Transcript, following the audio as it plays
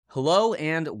Hello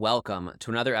and welcome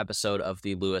to another episode of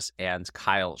the Lewis and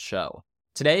Kyle Show.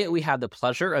 Today, we had the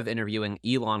pleasure of interviewing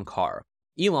Elan Carr.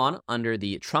 Elan, under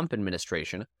the Trump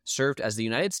administration, served as the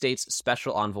United States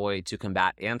Special Envoy to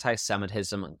combat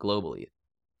anti-Semitism globally.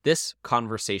 This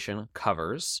conversation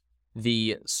covers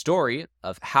the story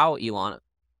of how Elan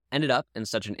ended up in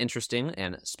such an interesting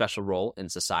and special role in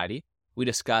society. We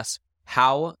discuss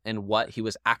how and what he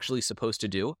was actually supposed to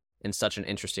do in such an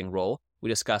interesting role. We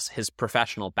discuss his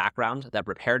professional background that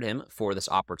prepared him for this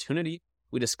opportunity.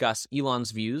 We discuss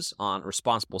Elan's views on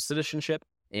responsible citizenship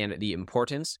and the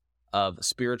importance of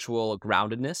spiritual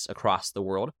groundedness across the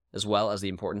world, as well as the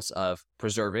importance of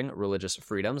preserving religious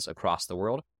freedoms across the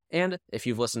world. And if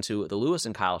you've listened to the Lewis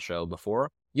and Kyle Show before,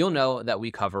 you'll know that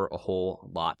we cover a whole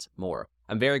lot more.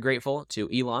 I'm very grateful to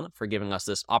Elan for giving us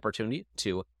this opportunity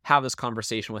to have this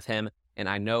conversation with him, and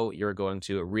I know you're going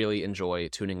to really enjoy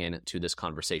tuning in to this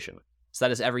conversation. So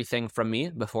that is everything from me.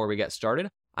 Before we get started,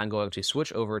 I'm going to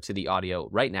switch over to the audio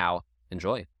right now.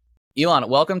 Enjoy. Elan,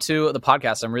 welcome to the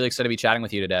podcast. I'm really excited to be chatting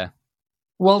with you today.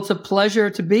 Well, it's a pleasure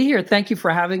to be here. Thank you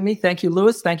for having me. Thank you,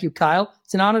 Lewis. Thank you, Kyle.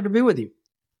 It's an honor to be with you.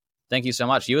 Thank you so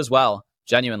much. You as well,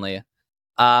 genuinely.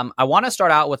 I want to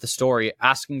start out with the story,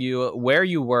 asking you where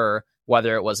you were,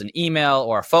 whether it was an email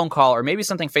or a phone call or maybe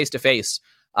something face-to-face,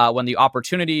 when the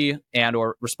opportunity and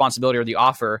or responsibility or the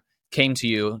offer came to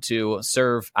you to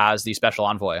serve as the special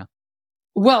envoy.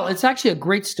 Well, it's actually a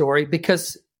great story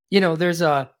because, there's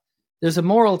a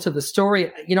moral to the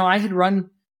story. I had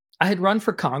run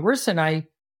for Congress and I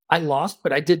lost,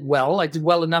 but I did well. I did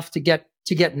well enough to get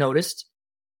noticed.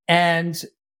 And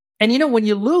when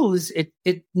you lose,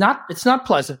 it's not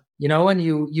pleasant, and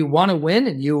you want to win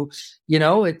and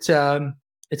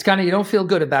it's kind of, you don't feel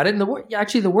good about it. And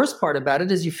the worst part about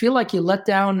it is you feel like you let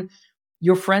down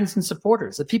your friends and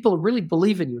supporters, the people who really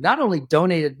believe in you, not only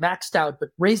donated, maxed out, but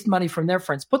raised money from their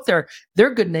friends, put their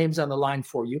good names on the line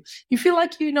for you. You feel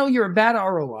like, you're a bad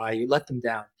ROI, you let them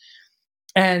down.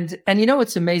 And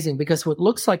it's amazing because what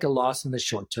looks like a loss in the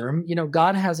short term,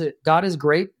 God is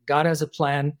great. God has a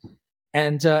plan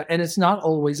and it's not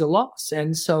always a loss.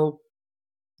 And so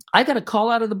I got a call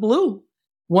out of the blue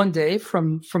one day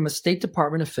from a State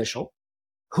Department official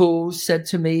who said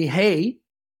to me, "Hey,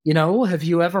 have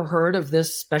you ever heard of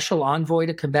this special envoy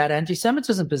to combat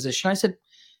anti-Semitism position?" I said,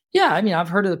 "Yeah, I've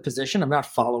heard of the position. I'm not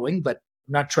following, but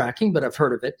I'm not tracking, but I've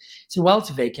heard of it." He said, "Well, it's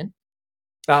vacant.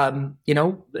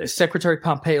 Secretary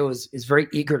Pompeo is very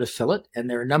eager to fill it, and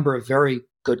there are a number of very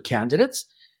good candidates.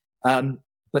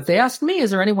 But they asked me,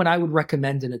 is there anyone I would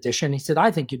recommend in addition?" He said,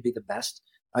 "I think you'd be the best.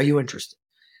 Are you interested?"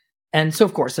 And so,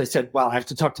 of course, I said, "Well, I have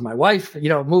to talk to my wife.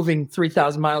 Moving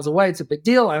 3,000 miles away, it's a big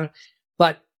deal."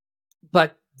 But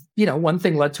one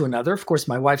thing led to another. Of course,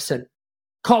 my wife said,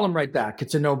 "Call him right back.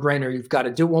 It's a no-brainer. You've got to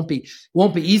do it.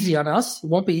 Won't be easy on us. It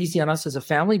won't be easy on us as a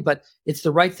family, but it's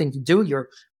the right thing to do.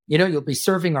 You'll be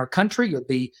serving our country. You'll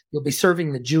be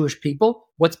serving the Jewish people.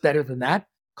 What's better than that?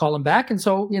 Call him back." And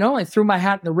so, I threw my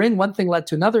hat in the ring. One thing led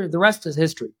to another. The rest is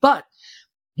history. But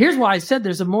here's why I said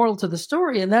there's a moral to the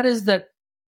story, and that is that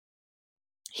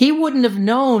he wouldn't have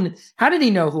known. How did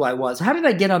he know who I was? How did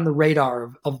I get on the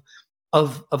radar of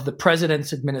the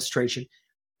president's administration?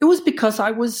 It was because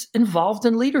I was involved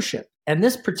in leadership. And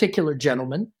this particular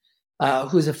gentleman,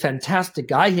 who's a fantastic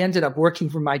guy, he ended up working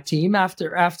for my team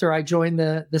after I joined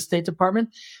the State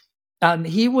Department.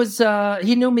 He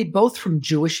knew me both from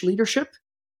Jewish leadership,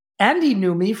 and he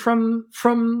knew me from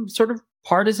sort of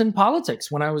partisan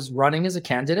politics when I was running as a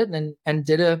candidate and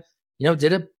did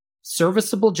a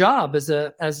serviceable job as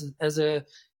a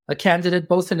candidate,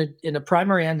 both in a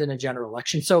primary and in a general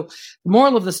election. So the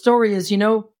moral of the story is,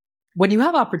 when you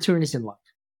have opportunities in life,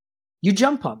 you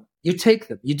jump on them, you take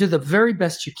them, you do the very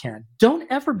best you can. Don't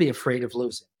ever be afraid of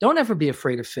losing. Don't ever be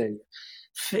afraid of failure.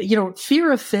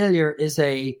 Fear of failure is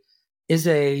the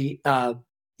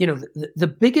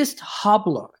biggest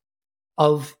hobbler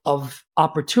of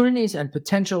opportunities and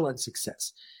potential and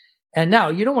success. And now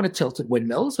you don't want to tilt at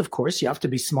windmills. Of course, you have to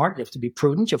be smart. You have to be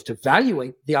prudent. You have to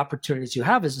evaluate the opportunities you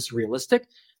have. Is this realistic?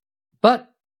 But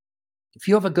if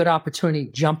you have a good opportunity,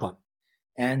 jump on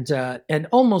it. And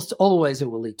almost always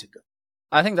it will lead to good.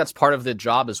 I think that's part of the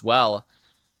job as well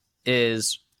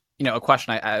is, a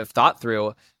question I've thought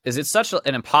through is it's such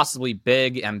an impossibly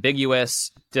big,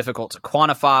 ambiguous, difficult to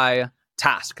quantify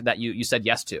task that you said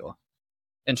yes to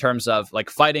in terms of like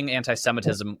fighting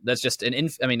anti-Semitism. That's just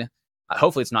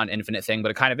hopefully it's not an infinite thing,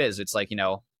 but it kind of is. It's like,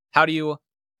 how do you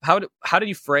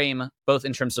frame both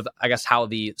in terms of, I guess, how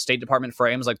the State Department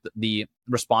frames like the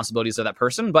responsibilities of that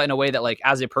person, but in a way that like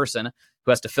as a person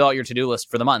who has to fill out your to-do list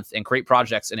for the month and create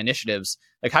projects and initiatives,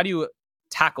 like how do you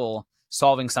tackle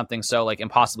solving something so like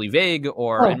impossibly vague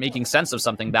or and making sense of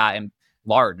something that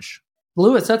large?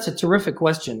 Louis, that's a terrific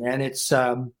question, and it's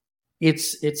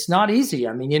not easy.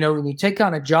 I mean, when you take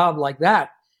on a job like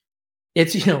that,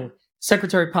 it's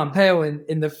Secretary Pompeo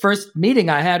in the first meeting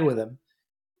I had with him,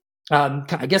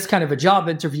 I guess kind of a job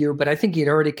interview, but I think he'd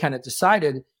already kind of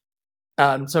decided.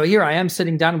 So here I am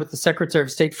sitting down with the Secretary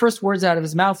of State. First words out of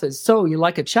his mouth is, "So you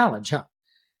like a challenge, huh?"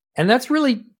 And that's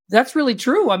really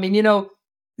true. I mean,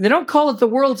 they don't call it the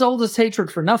world's oldest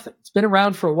hatred for nothing. It's been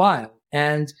around for a while.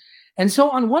 And so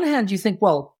on one hand, you think,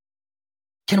 well,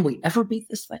 can we ever beat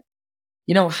this thing?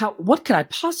 What can I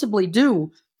possibly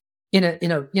do in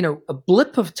a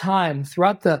blip of time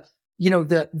throughout the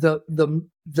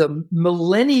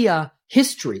millennia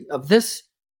history of this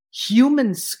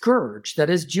human scourge that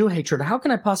is Jew hatred? How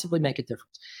can I possibly make a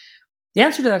difference? The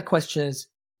answer to that question is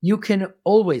you can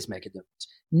always make a difference.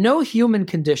 No human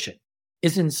condition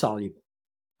is insoluble.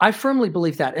 I firmly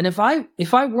believe that. And if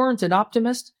I weren't an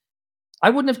optimist, I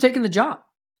wouldn't have taken the job.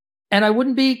 And I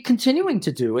wouldn't be continuing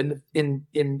to do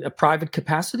in a private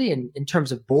capacity in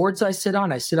terms of boards I sit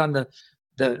on. I sit on the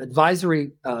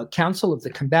advisory council of the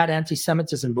Combat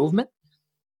Anti-Semitism movement.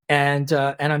 And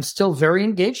I'm still very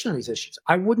engaged in these issues.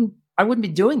 I wouldn't be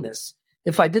doing this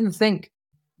if I didn't think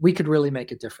we could really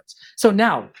make a difference. So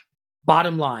now,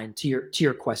 bottom line to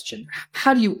your question,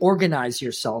 how do you organize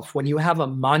yourself when you have a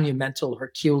monumental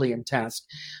Herculean task?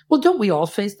 Well, don't we all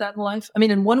face that in life? I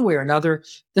mean, in one way or another,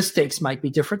 the stakes might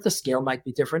be different, the scale might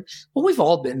be different, but we've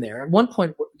all been there. At one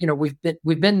point,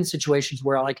 we've been in situations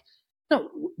where like,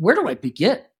 where do I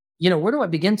begin? Where do I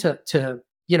begin to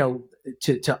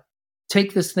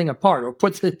take this thing apart or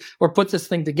put this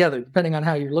thing together, depending on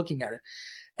how you're looking at it.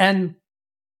 And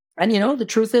the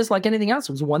truth is, like anything else,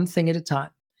 it was one thing at a time.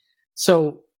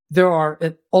 So there are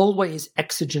always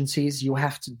exigencies you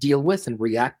have to deal with and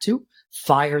react to,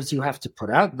 fires you have to put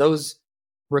out. Those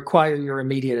require your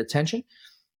immediate attention.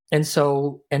 And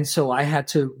so I had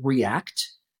to react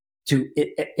to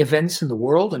events in the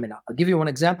world. I mean, I'll give you one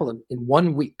example. In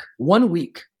 1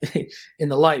 week in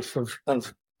the life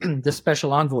of the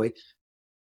special envoy,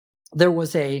 there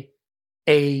was a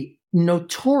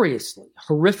notoriously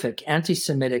horrific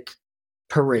anti-Semitic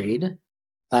parade,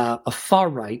 a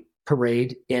far-right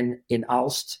parade in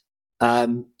Aalst,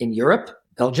 in Europe,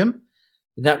 Belgium,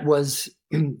 that was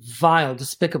vile,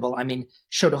 despicable. I mean,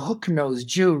 showed hook-nosed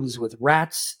Jews with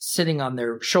rats sitting on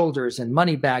their shoulders and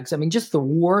money bags. I mean, just the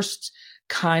worst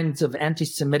kinds of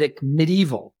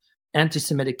medieval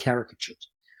anti-Semitic caricatures.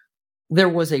 There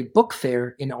was a book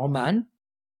fair in Oman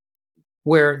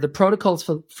where the protocols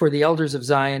for the elders of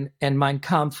Zion and Mein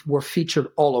Kampf were featured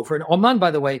all over. And Oman,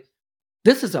 by the way,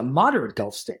 this is a moderate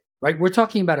Gulf state, right? We're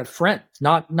talking about a friend,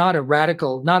 not a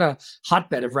radical, not a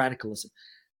hotbed of radicalism.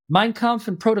 Mein Kampf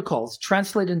and protocols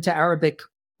translated into Arabic,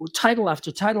 title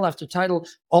after title after title,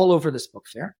 all over this book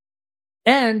fair.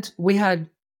 And we had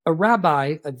a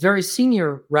rabbi, a very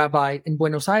senior rabbi in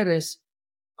Buenos Aires,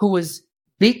 who was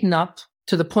beaten up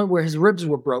to the point where his ribs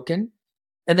were broken,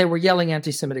 and they were yelling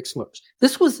anti-Semitic slurs.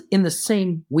 This was in the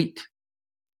same week.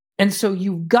 And so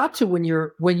you've got to, when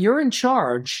you're in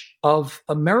charge of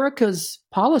America's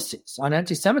policies on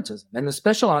anti-Semitism, and the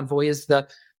special envoy is the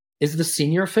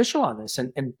senior official on this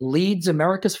and leads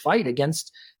America's fight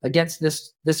against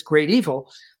this great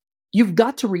evil, you've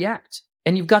got to react,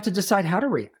 and you've got to decide how to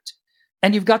react,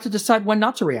 and you've got to decide when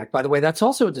not to react. By the way, that's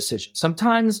also a decision.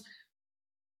 Sometimes,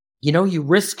 you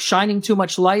risk shining too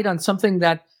much light on something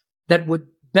that would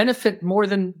benefit more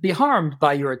than be harmed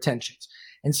by your attentions.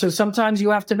 And so sometimes you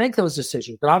have to make those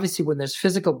decisions. But obviously, when there's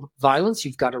physical violence,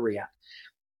 you've got to react.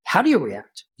 How do you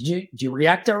react? Do you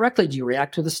react directly? Do you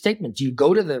react with a statement? Do you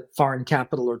go to the foreign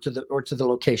capital or to the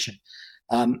location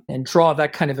and draw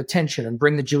that kind of attention and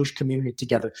bring the Jewish community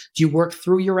together? Do you work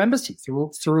through your embassy,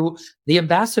 through the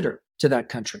ambassador to that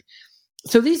country?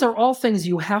 So these are all things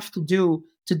you have to do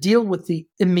to deal with the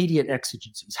immediate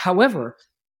exigencies. However,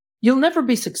 you'll never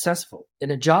be successful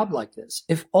in a job like this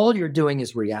if all you're doing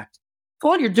is reacting. If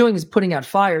all you're doing is putting out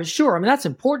fires, sure, I mean, that's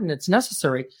important, it's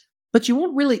necessary, but you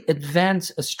won't really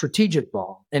advance a strategic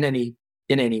ball in any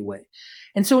way.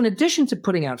 And so in addition to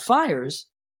putting out fires,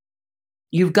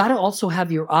 you've got to also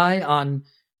have your eye on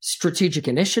strategic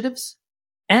initiatives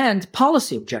and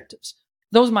policy objectives.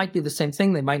 Those might be the same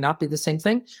thing, they might not be the same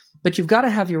thing, but you've got to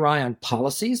have your eye on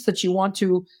policies that you want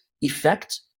to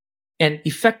effect. And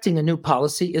effecting a new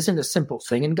policy isn't a simple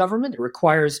thing in government. It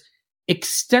requires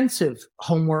extensive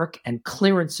homework and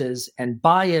clearances and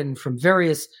buy-in from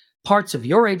various parts of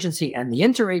your agency and the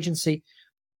interagency,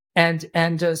 and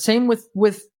same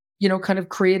with kind of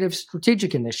creative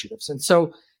strategic initiatives. And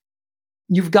so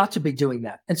you've got to be doing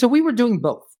that. And so we were doing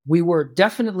both. We were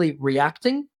definitely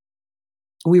reacting.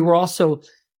 We were also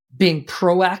being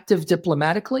proactive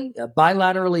diplomatically,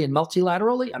 bilaterally and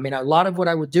multilaterally. I mean, a lot of what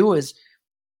I would do is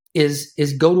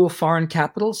go to a foreign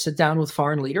capital, sit down with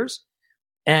foreign leaders,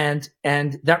 and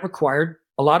that required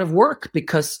a lot of work,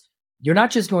 because you're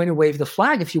not just going to wave the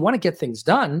flag. If you want to get things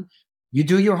done, you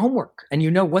do your homework and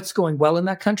you know what's going well in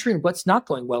that country and what's not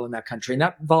going well in that country. And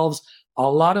that involves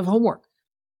a lot of homework.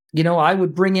 I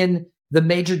would bring in the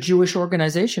major Jewish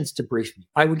organizations to brief me.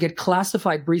 I would get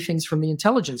classified briefings from the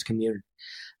intelligence community.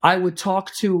 I would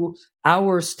talk to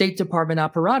our State Department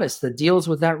apparatus that deals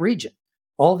with that region,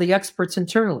 all the experts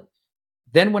internally.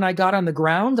 Then when I got on the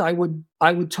ground, I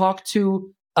would talk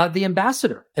to the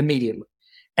ambassador immediately.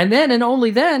 And then, and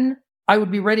only then, I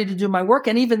would be ready to do my work.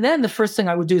 And even then, the first thing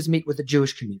I would do is meet with the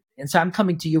Jewish community and say, I'm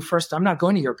coming to you first. I'm not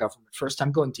going to your government first.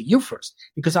 I'm going to you first,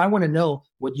 because I want to know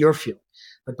what you're feeling.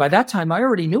 But by that time, I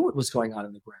already knew what was going on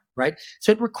the ground, right?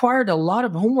 So it required a lot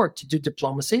of homework to do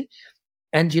diplomacy.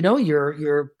 And,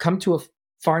 you're come to a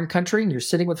foreign country and you're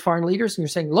sitting with foreign leaders and you're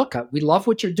saying, look, we love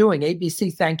what you're doing.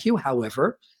 ABC, thank you.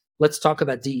 However, let's talk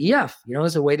about DEF,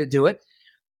 as a way to do it.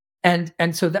 And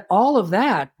so that all of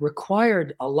that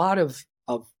required a lot of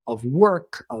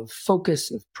work, of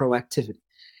focus, of proactivity.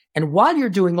 And while you're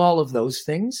doing all of those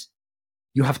things,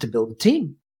 you have to build a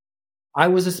team. I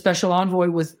was a special envoy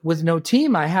with no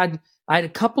team. I had a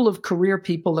couple of career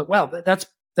people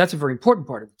that's a very important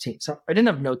part of the team. So I didn't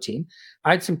have no team.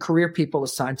 I had some career people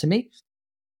assigned to me,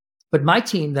 but my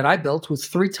team that I built was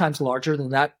 3 times larger than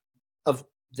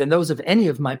those of any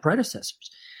of my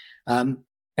predecessors.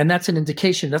 And that's an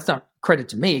indication. That's not credit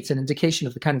to me. It's an indication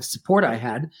of the kind of support I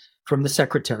had from the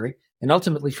secretary and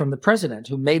ultimately from the president,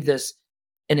 who made this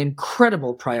an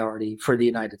incredible priority for the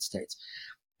United States.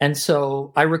 And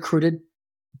so I recruited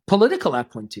political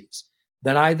appointees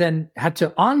that I then had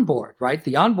to onboard, right?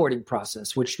 The onboarding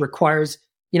process, which requires,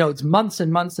 it's months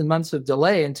and months and months of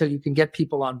delay until you can get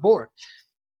people on board.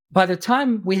 By the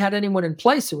time we had anyone in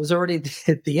place, it was already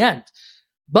at the end.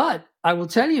 But I will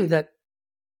tell you that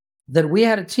we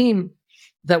had a team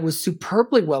that was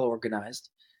superbly well organized.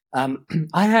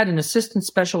 I had an assistant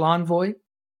special envoy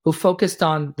who focused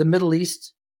on the Middle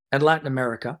East and Latin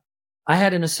America. I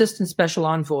had an assistant special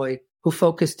envoy who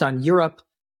focused on Europe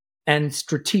and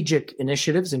strategic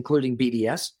initiatives, including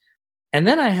BDS. And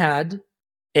then I had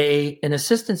an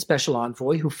assistant special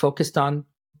envoy who focused on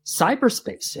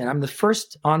cyberspace. And I'm the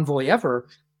first envoy ever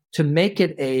to make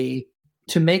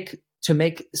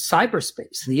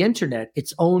cyberspace, the internet,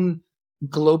 its own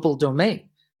global domain,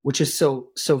 which is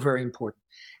so very important.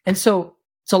 And so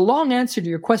it's a long answer to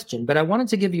your question, but I wanted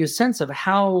to give you a sense of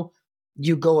how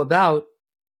you go about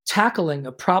tackling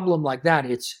a problem like that.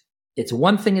 It's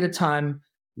one thing at a time,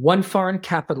 one foreign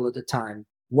capital at a time,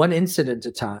 one incident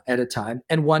at a time,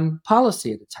 and one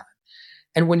policy at a time.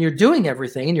 And when you're doing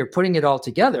everything and you're putting it all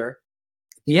together,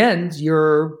 at the end,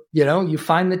 you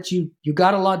find that you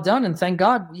got a lot done, and thank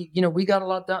God, we got a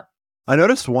lot done. I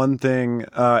noticed one thing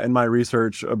in my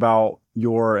research about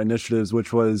your initiatives,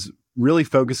 which was really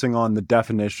focusing on the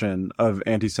definition of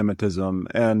anti-Semitism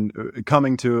and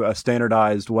coming to a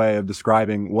standardized way of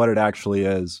describing what it actually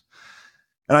is.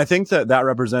 And I think that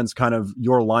represents kind of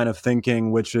your line of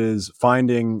thinking, which is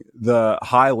finding the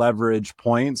high leverage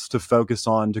points to focus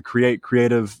on, to create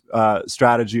creative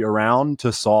strategy around,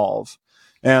 to solve.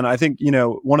 And I think,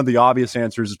 one of the obvious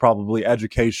answers is probably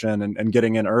education and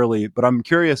getting in early. But I'm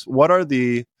curious, what are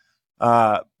the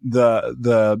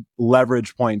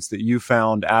leverage points that you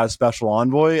found as special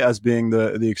envoy as being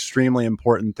the extremely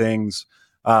important things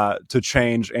to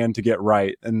change and to get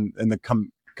right in the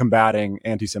combating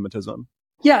anti-Semitism?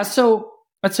 Yeah, so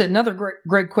that's another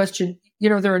great question.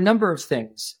 There are a number of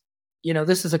things.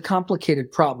 This is a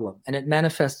complicated problem, and it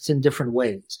manifests in different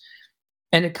ways.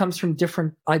 And it comes from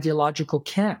different ideological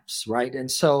camps, right? And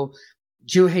so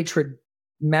Jew hatred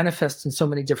manifests in so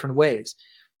many different ways.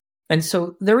 And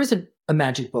so there isn't a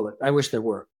magic bullet. I wish there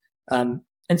were. And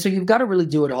so you've got to really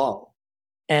do it all.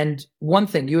 And one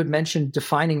thing, you had mentioned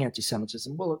defining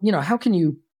anti-Semitism. Well, how can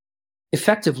you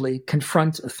effectively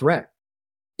confront a threat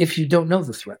if you don't know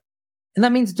the threat? And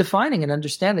that means defining and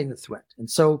understanding the threat. And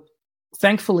so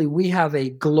thankfully, we have a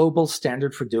global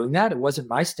standard for doing that. It wasn't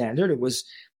my standard. It was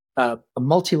a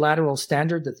multilateral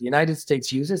standard that the United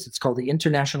States uses. It's called the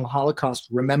International Holocaust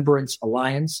Remembrance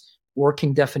Alliance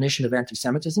Working Definition of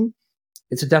Anti-Semitism.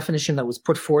 It's a definition that was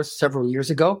put forth several years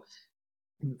ago,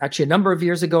 actually a number of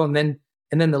years ago, and then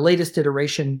the latest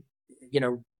iteration,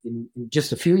 in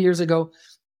just a few years ago,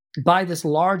 by this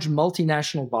large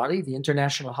multinational body, the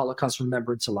International Holocaust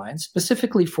Remembrance Alliance,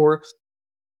 specifically for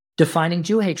defining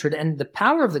Jew hatred. And the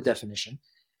power of the definition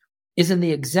is in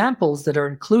the examples that are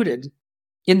included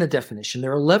in the definition.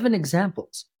 There are 11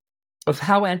 examples of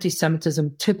how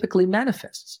anti-Semitism typically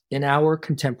manifests in our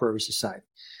contemporary society.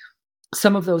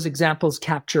 Some of those examples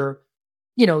capture,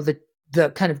 the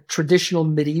kind of traditional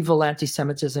medieval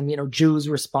anti-Semitism, Jews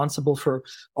responsible for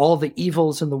all the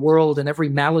evils in the world and every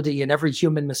malady and every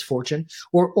human misfortune,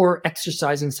 or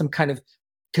exercising some kind of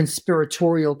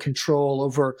conspiratorial control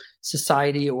over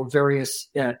society or various,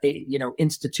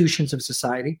 institutions of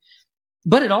society.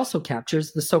 But it also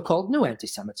captures the so-called new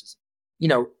anti-Semitism,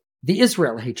 the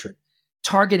Israel hatred,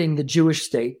 targeting the Jewish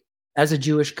state as a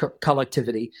Jewish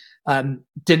collectivity,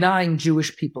 denying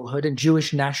Jewish peoplehood and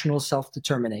Jewish national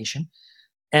self-determination,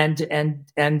 and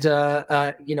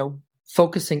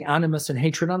focusing animus and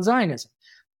hatred on Zionism.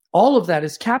 All of that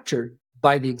is captured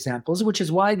by the examples, which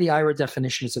is why the IRA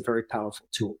definition is a very powerful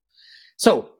tool.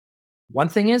 So one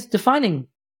thing is defining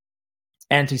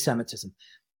anti-Semitism.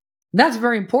 That's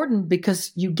very important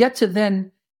because you get to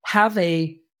then have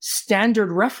a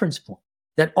standard reference point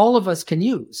that all of us can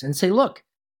use and say, look,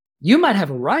 you might have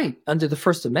a right under the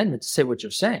First Amendment to say what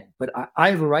you're saying, but I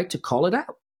have a right to call it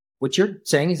out. What you're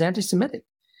saying is anti-Semitic.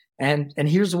 And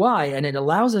here's why. And it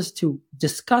allows us to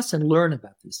discuss and learn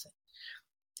about these things.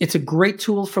 It's a great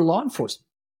tool for law enforcement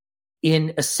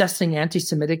in assessing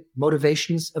anti-Semitic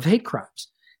motivations of hate crimes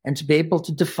and to be able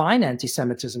to define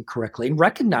anti-Semitism correctly and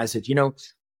recognize it.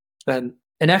 An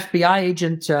FBI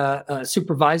agent,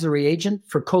 supervisory agent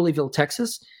for Colleyville,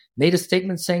 Texas, made a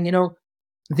statement saying,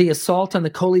 the assault on the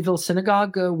Colleyville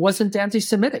synagogue wasn't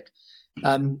anti-Semitic.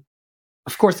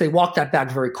 Of course, they walked that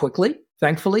back very quickly,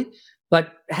 thankfully.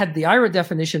 But had the IRA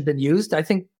definition been used, I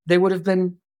think it would have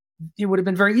been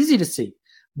very easy to see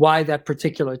why that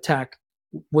particular attack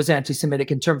was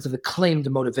anti-Semitic in terms of the claimed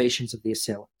motivations of the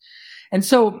assailant. And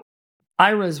so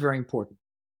IRA is very important.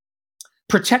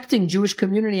 Protecting Jewish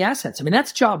community assets. I mean,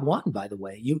 that's job one, by the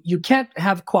way. You can't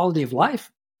have quality of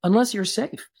life unless you're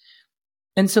safe.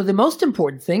 And so the most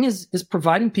important thing is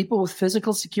providing people with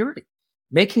physical security,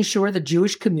 making sure that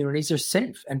Jewish communities are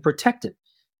safe and protected.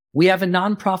 We have a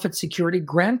nonprofit security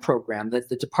grant program that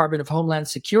the Department of Homeland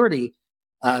Security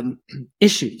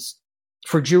issues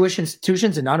for Jewish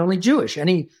institutions, and not only Jewish.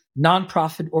 Any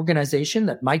nonprofit organization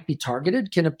that might be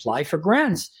targeted can apply for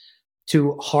grants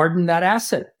to harden that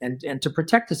asset and to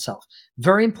protect itself.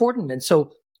 Very important. And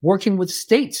so working with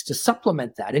states to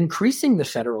supplement that, increasing the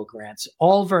federal grants,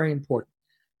 all very important.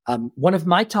 One of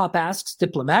my top asks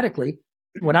diplomatically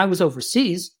when I was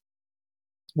overseas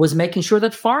was making sure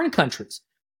that foreign countries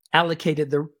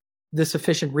allocated the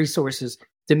sufficient resources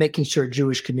to making sure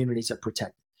Jewish communities are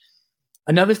protected.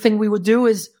 Another thing we would do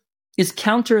is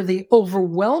counter the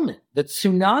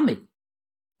tsunami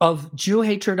of Jew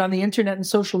hatred on the internet and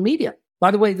social media.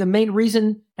 By the way, the main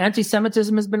reason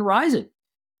anti-Semitism has been rising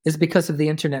is because of the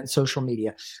internet and social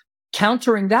media.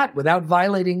 Countering that without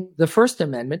violating the First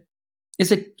Amendment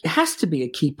has to be a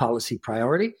key policy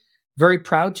priority. Very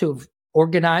proud to have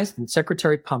organized and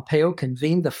Secretary Pompeo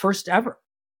convened the first ever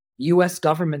U.S.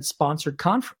 government-sponsored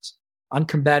conference on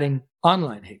combating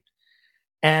online hate.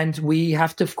 And we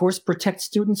have to, of course, protect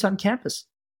students on campus.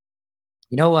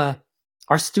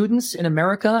 Our students in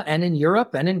America and in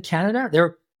Europe and in Canada,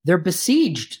 they're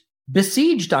besieged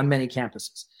on many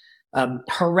campuses,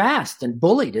 harassed and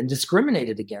bullied and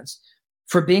discriminated against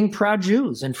for being proud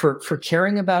Jews and for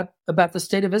caring about the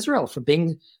state of Israel, for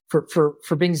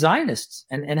being Zionists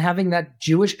and having that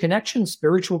Jewish connection,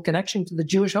 spiritual connection to the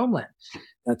Jewish homeland.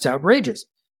 That's outrageous.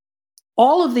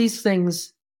 All of these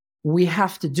things we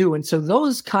have to do, and so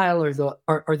those, Kyle,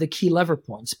 are the key lever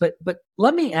points. But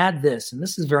let me add this, and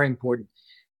this is very important.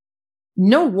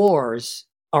 No wars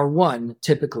are won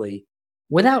typically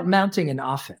without mounting an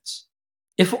offense.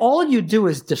 If all you do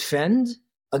is defend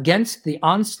against the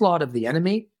onslaught of the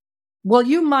enemy, well,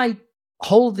 you might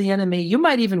hold the enemy. You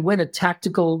might even win a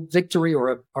tactical victory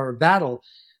or a battle,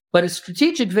 but a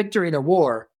strategic victory in a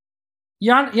war,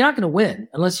 you're not going to win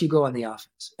unless you go on the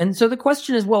offense. And so the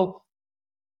question is, well,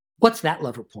 what's that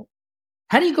lever point?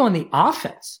 How do you go on the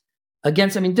offense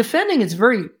against? I mean, defending is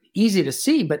very easy to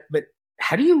see, but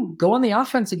how do you go on the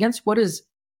offense against what is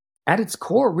at its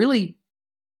core really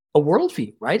a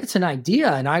worldview, right? It's an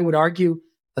idea, and I would argue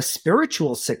a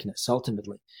spiritual sickness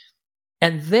ultimately.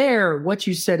 And there, what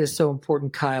you said is so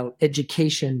important, Kyle.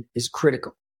 Education is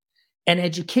critical. And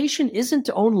education isn't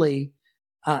only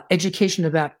education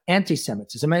about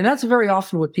anti-Semitism. I mean, that's very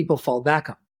often what people fall back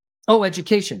on. Oh,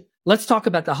 education. Let's talk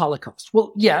about the Holocaust.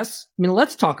 Well, yes. I mean,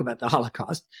 let's talk about the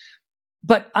Holocaust.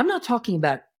 But I'm not talking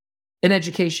about an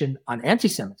education on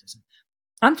anti-Semitism.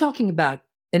 I'm talking about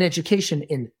an education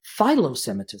in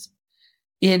philo-Semitism,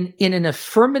 in an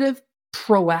affirmative,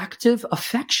 proactive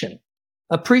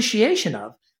appreciation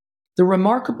of the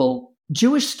remarkable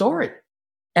Jewish story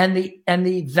and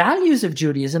the values of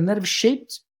Judaism that have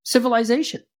shaped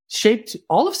civilization, shaped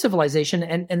all of civilization,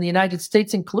 and the United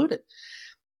States included.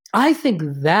 I think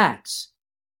that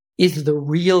is the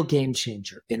real game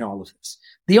changer in all of this.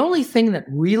 The only thing that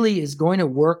really is going to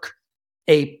work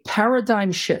a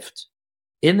paradigm shift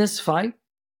in this fight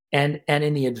and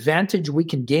in the advantage we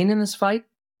can gain in this fight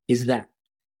is that.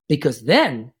 Because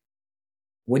then,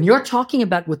 when you're talking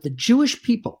about what the Jewish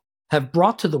people have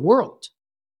brought to the world,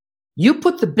 you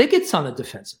put the bigots on the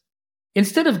defensive.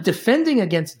 Instead of defending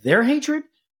against their hatred,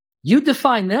 you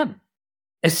define them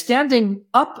as standing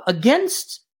up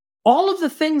against all of the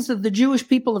things that the Jewish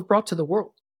people have brought to the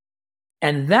world.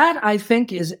 And that, I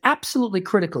think, is absolutely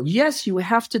critical. Yes, you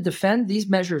have to defend. These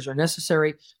measures are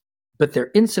necessary, but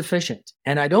they're insufficient.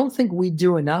 And I don't think we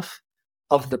do enough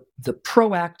of the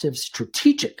proactive,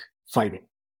 strategic fighting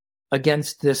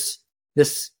against this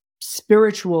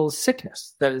spiritual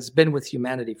sickness that has been with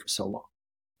humanity for so long.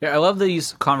 Yeah, I love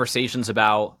these conversations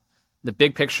about the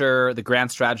big picture, the grand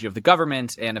strategy of the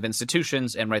government and of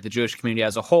institutions, and the Jewish community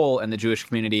as a whole and the Jewish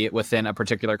community within a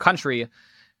particular country.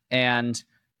 And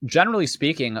generally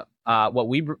speaking, what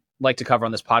we like to cover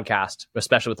on this podcast,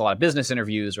 especially with a lot of business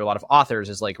interviews or a lot of authors,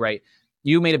 is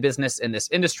you made a business in this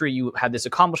industry, you had this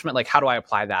accomplishment, how do I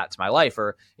apply that to my life?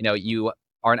 Or, you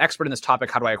are an expert in this topic,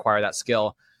 how do I acquire that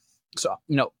skill? So,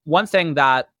 one thing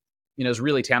that, is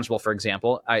really tangible, for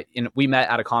example, we met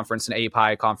at a conference, an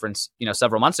API conference,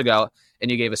 several months ago,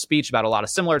 and you gave a speech about a lot of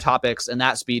similar topics. And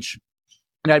that speech,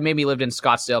 I'd maybe lived in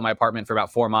Scottsdale, my apartment, for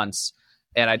about 4 months,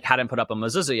 and I hadn't put up a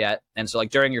mezuzah yet. And so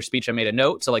during your speech, I made a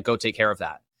note to go take care of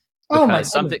that.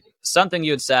 Because something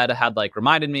you had said had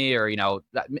reminded me, or,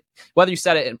 whether you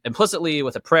said it implicitly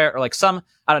with a prayer or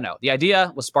I don't know. The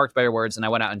idea was sparked by your words, and I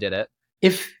went out and did it.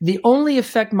 If the only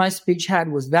effect my speech had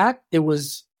was that,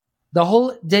 the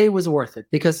whole day was worth it,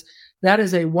 because that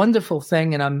is a wonderful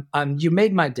thing. And you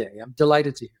made my day. I'm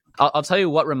delighted to hear. I'll tell you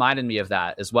what reminded me of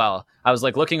that as well. I was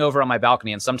looking over on my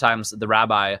balcony, and sometimes the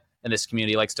rabbi in this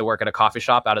community likes to work at a coffee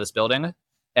shop out of this building.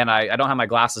 And I don't have my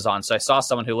glasses on. So I saw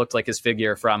someone who looked like his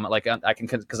figure from I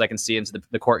can see into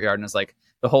the courtyard, and it's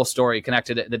the whole story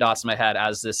connected the dots in my head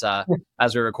as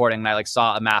we were recording. And I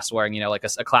saw a mask wearing,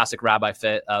 a classic rabbi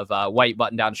fit of white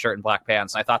button down shirt and black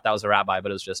pants. And I thought that was a rabbi,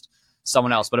 but it was just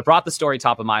someone else. But it brought the story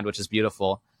top of mind, which is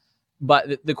beautiful.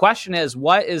 But the question is,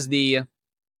 what is the,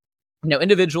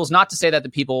 individuals, not to say that the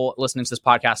people listening to this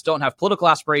podcast don't have political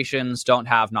aspirations, don't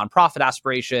have nonprofit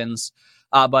aspirations,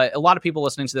 but a lot of people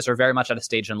listening to this are very much at a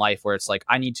stage in life where it's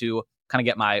I need to kind of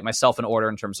get myself in order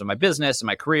in terms of my business and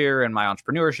my career and my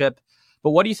entrepreneurship.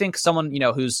 But what do you think someone,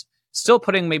 who's still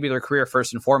putting maybe their career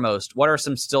first and foremost, what are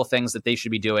some still things that they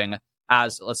should be doing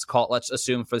as, let's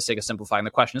assume for the sake of simplifying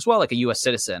the question as well, a U.S.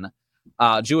 citizen,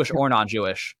 Jewish or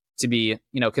non-Jewish, to be,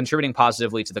 contributing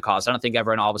positively to the cause? I don't think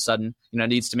everyone all of a sudden,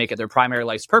 needs to make it their primary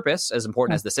life's purpose, as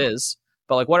important as this is.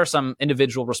 But what are some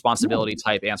individual responsibility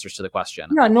type answers to the question?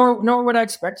 Yeah, nor would I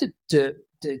expect it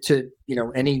to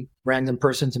any random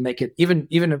person to make it,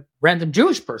 even a random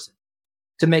Jewish person,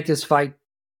 to make this fight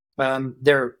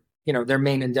their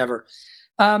main endeavor.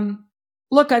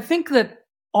 Look, I think that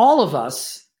all of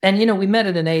us, and we met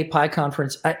at an API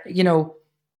conference.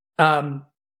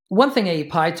 One thing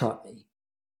API taught me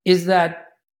is that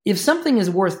if something is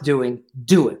worth doing,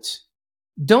 do it.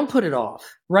 Don't put it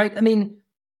off, right? I mean,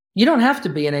 you don't have to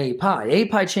be an API.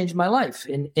 API changed my life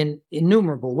in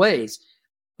innumerable ways.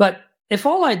 But if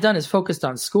all I'd done is focused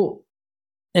on school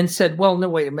and said, well, no,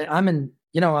 wait, I'm in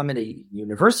a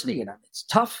university and it's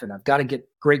tough and I've got to get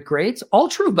great grades, all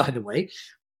true, by the way.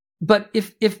 But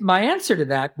if my answer to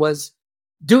that was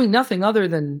doing nothing other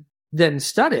than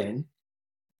studying,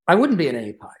 I wouldn't be an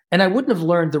API. And I wouldn't have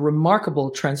learned the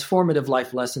remarkable transformative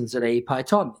life lessons that API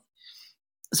taught me.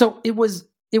 So it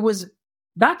was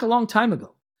back a long time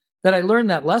ago that I learned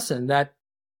that lesson that,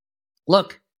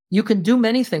 look, you can do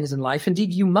many things in life.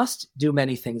 Indeed, you must do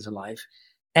many things in life.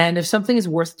 And if something is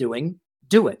worth doing,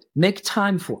 do it. Make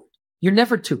time for it. You're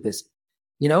never too busy.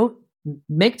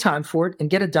 Make time for it and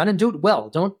get it done and do it well.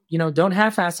 Don't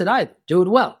half-ass it either. Do it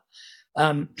well.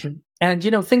 And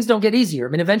things don't get easier.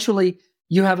 I mean, eventually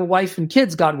you have a wife and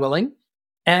kids, God willing.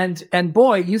 And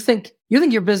boy, you think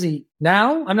you're busy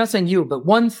now. I'm not saying you, but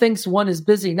one thinks one is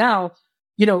busy now.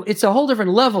 It's a whole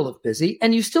different level of busy,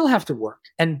 and you still have to work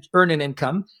and earn an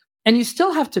income, and you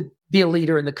still have to be a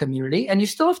leader in the community, and you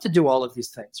still have to do all of these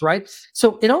things, right?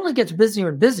 So it only gets busier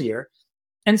and busier.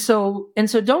 And so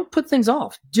don't put things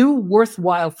off. Do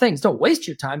worthwhile things. Don't waste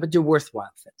your time, but do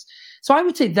worthwhile things. So I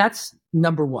would say that's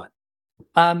number one.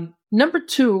 Number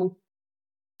two,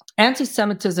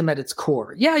 anti-Semitism at its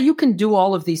core. Yeah, you can do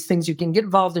all of these things. You can get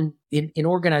involved in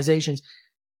organizations.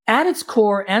 At its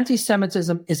core,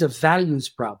 anti-Semitism is a values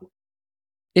problem.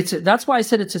 That's why I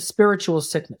said it's a spiritual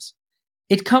sickness.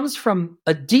 It comes from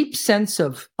a deep sense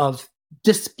of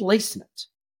displacement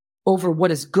over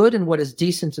what is good and what is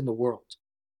decent in the world.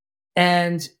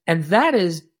 And that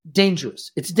is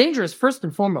dangerous. It's dangerous, first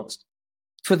and foremost,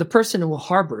 for the person who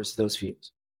harbors those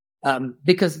views,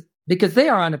 because they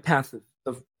are on a path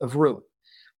of ruin.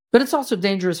 But it's also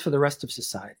dangerous for the rest of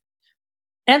society.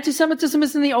 Anti-Semitism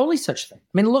isn't the only such thing.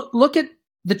 I mean, look at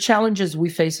the challenges we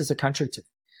face as a country today.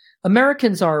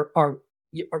 Americans are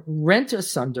rent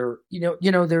asunder.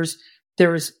 There's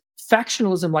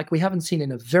factionalism like we haven't seen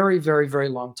in a very, very, very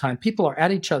long time. People are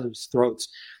at each other's throats.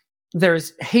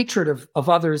 There's hatred of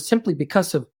others simply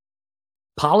because of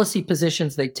policy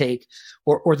positions they take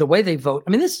or the way they vote.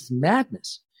 I mean, this is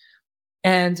madness.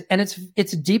 And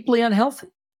it's deeply unhealthy.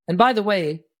 And by the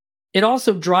way, it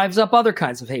also drives up other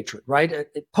kinds of hatred, right?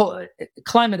 A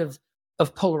climate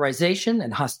of polarization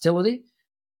and hostility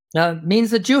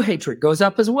means that Jew hatred goes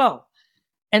up as well.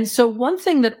 And so one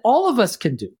thing that all of us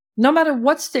can do, no matter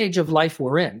what stage of life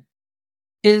we're in,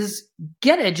 is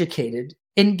get educated,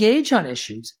 engage on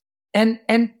issues, and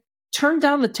turn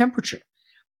down the temperature.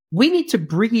 We need to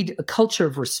breed a culture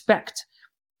of respect.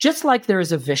 Just like there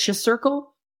is a vicious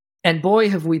circle, and boy,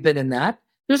 have we been in that,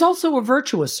 there's also a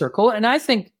virtuous circle, and I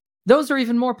think those are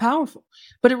even more powerful.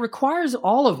 But it requires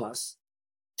all of us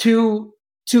to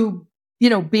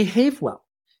behave well,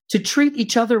 to treat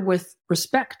each other with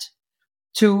respect,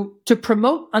 to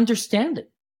promote understanding,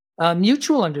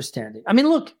 mutual understanding. I mean,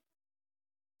 look,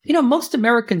 most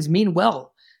Americans mean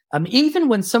well. Even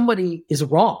when somebody is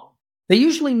wrong, they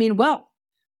usually mean well.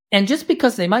 And just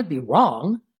because they might be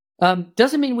wrong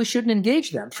doesn't mean we shouldn't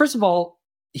engage them. First of all,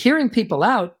 hearing people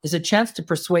out is a chance to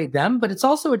persuade them, but it's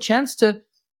also a chance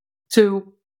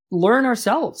to learn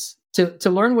ourselves, to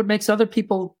learn what makes other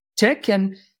people tick,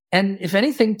 and if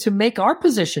anything, to make our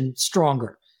position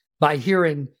stronger by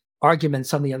hearing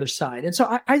arguments on the other side. And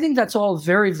so I think that's all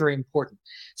very, very important.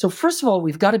 So first of all,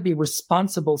 we've got to be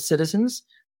responsible citizens,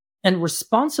 and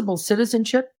responsible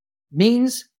citizenship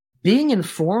means being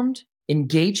informed,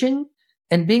 engaging,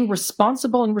 and being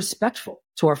responsible and respectful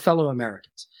to our fellow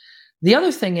Americans. The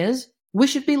other thing is we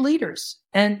should be leaders.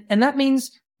 And that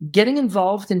means getting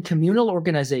involved in communal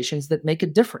organizations that make a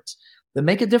difference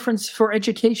for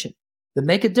education, that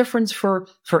make a difference for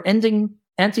ending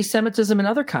anti-Semitism and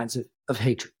other kinds of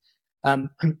hatred. And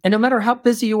no matter how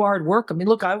busy you are at work, I mean,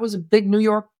 look, I was a big New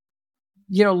York,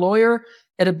 lawyer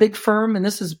at a big firm, and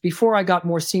this is before I got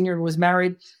more senior and was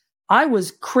married. I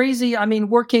was crazy. I mean,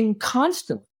 working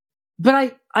constantly,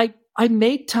 but I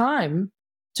made time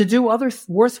to do other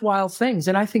worthwhile things.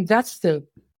 And I think that's the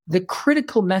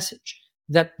critical message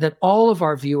that all of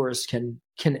our viewers can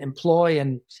employ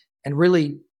and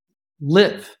really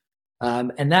live.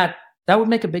 And that would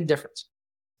make a big difference.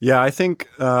 Yeah, I think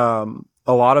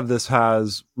a lot of this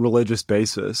has religious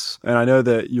basis. And I know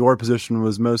that your position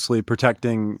was mostly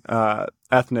protecting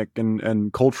ethnic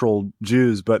and cultural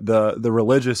Jews, but the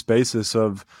religious basis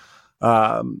of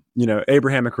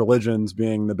Abrahamic religions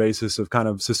being the basis of kind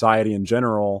of society in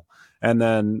general, and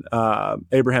then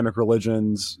Abrahamic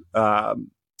religions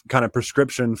kind of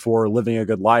prescription for living a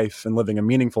good life and living a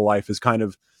meaningful life is kind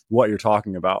of what you're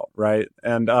talking about, right?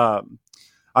 And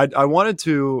I wanted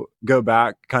to go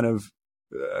back kind of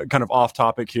off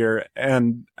topic here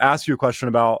and ask you a question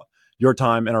about your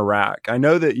time in Iraq. I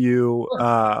know that you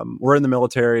were in the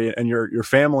military, and your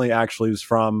family actually was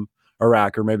from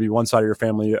Iraq, or maybe one side of your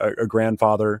family, a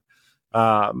grandfather.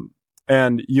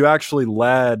 And you actually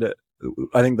led,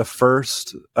 I think, the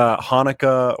first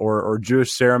Hanukkah or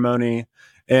Jewish ceremony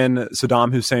in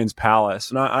Saddam Hussein's palace.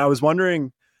 And I was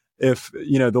wondering if,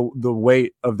 the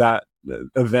weight of that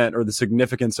event or the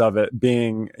significance of it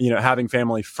being, having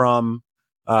family from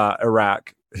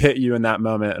Iraq hit you in that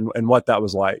moment, and what that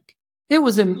was like. It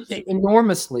was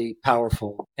enormously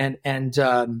powerful and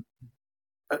a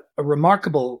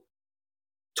remarkable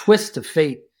twist of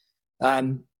fate.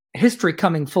 History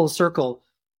coming full circle,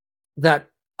 that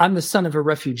I'm the son of a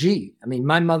refugee. I mean,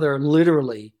 my mother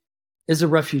literally is a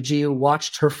refugee who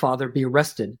watched her father be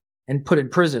arrested and put in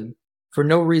prison for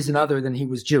no reason other than he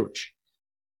was Jewish.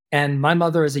 And my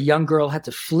mother, as a young girl, had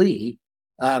to flee.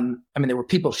 There were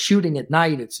people shooting at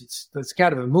night. It's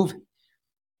kind of a movie.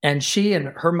 And she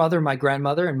and her mother, my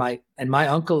grandmother, and my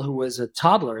uncle, who was a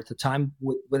toddler at the time,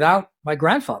 without my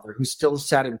grandfather, who still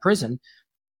sat in prison,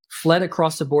 fled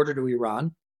across the border to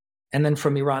Iran, and then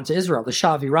from Iran to Israel. The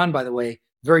Shah of Iran, by the way,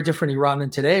 very different Iran than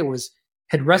today,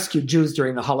 had rescued Jews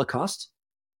during the Holocaust.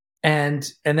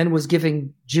 and then was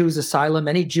giving Jews asylum.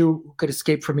 Any Jew who could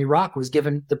escape from Iraq was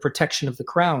given the protection of the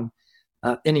crown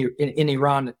in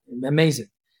Iran. Amazing,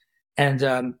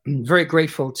 and very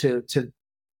grateful to the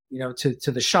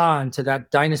Shah and to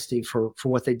that dynasty for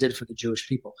what they did for the Jewish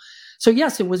people. So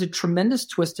yes, it was a tremendous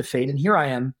twist of fate, and here I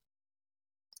am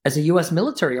as a U.S.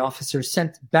 military officer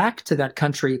sent back to that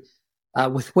country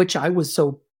with which I was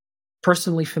so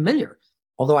personally familiar,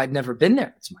 although I'd never been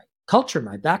there. It's my culture,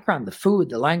 my background, the food,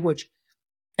 the language.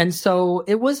 And so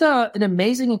it was an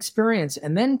amazing experience.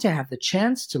 And then to have the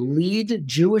chance to lead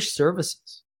Jewish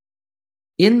services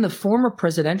in the former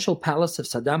presidential palace of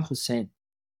Saddam Hussein,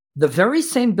 the very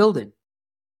same building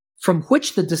from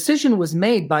which the decision was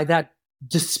made by that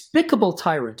despicable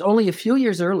tyrant only a few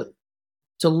years earlier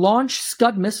to launch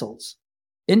Scud missiles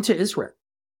into Israel,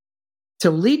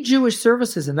 to lead Jewish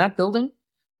services in that building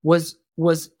was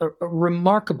a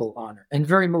remarkable honor and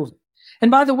very moving.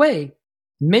 And by the way,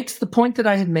 makes the point that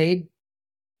I had made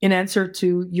in answer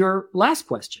to your last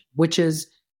question, which is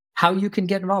how you can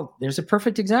get involved. There's a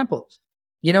perfect example.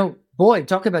 Boy,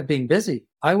 talk about being busy.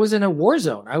 I was in a war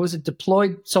zone. I was a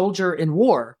deployed soldier in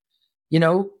war.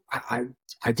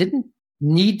 I didn't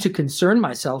need to concern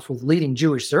myself with leading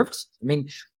Jewish services. I mean,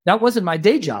 that wasn't my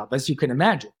day job, as you can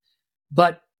imagine.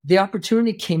 But the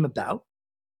opportunity came about,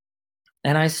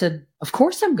 and I said, of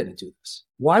course I'm going to do this.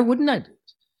 Why wouldn't I do it?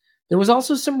 There was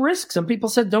also some risk. Some people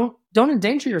said, don't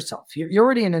endanger yourself. You're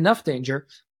already in enough danger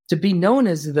to be known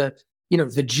as the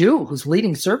Jew who's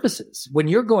leading services. When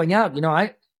you're going out,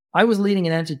 I was leading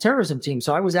an anti-terrorism team,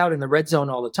 so I was out in the red zone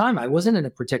all the time. I wasn't in a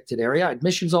protected area. I had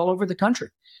missions all over the country.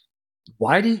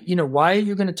 Why are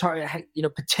you going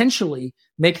to potentially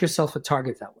make yourself a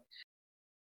target that way?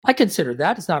 I consider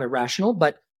that. It's not irrational,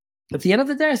 but at the end of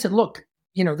the day, I said, look,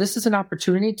 this is an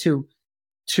opportunity to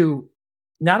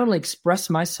not only express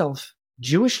myself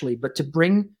Jewishly, but to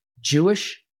bring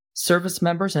Jewish service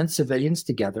members and civilians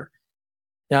together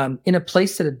in a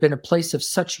place that had been a place of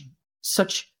such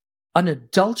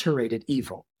unadulterated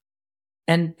evil,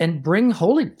 and bring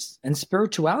holiness and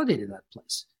spirituality to that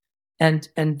place. And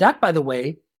that, by the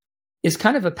way, is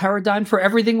kind of a paradigm for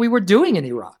everything we were doing in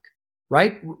Iraq,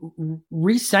 right?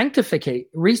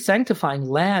 Re-sanctifying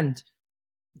land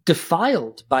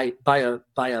defiled by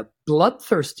a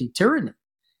bloodthirsty tyranny.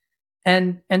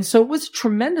 And so it was a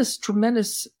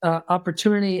tremendous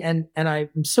opportunity, and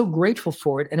I'm so grateful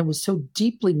for it. And it was so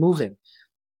deeply moving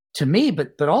to me,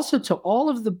 but also to all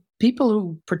of the people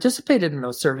who participated in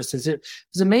those services. It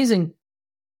was amazing.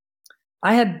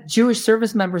 I had Jewish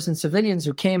service members and civilians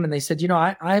who came and they said,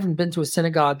 I haven't been to a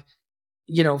synagogue,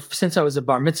 since I was a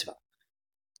bar mitzvah.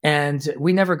 And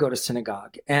we never go to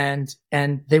synagogue. And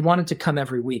they wanted to come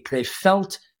every week. They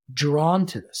felt drawn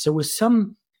to this. There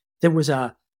was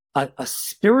a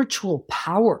spiritual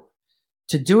power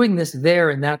to doing this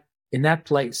there in that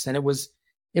place. And it was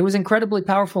incredibly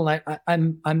powerful.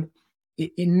 And I'm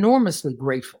enormously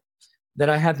grateful that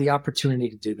I had the opportunity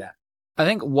to do that. I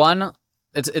think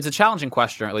it's a challenging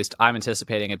question, or at least I'm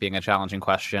anticipating it being a challenging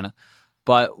question.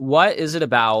 But what is it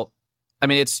about? I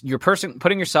mean, it's your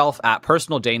putting yourself at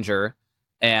personal danger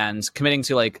and committing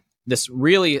to this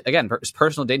really, again,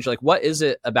 personal danger. What is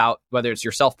it about, whether it's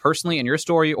yourself personally in your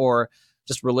story or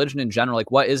just religion in general?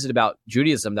 What is it about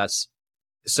Judaism that's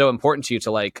so important to you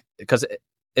because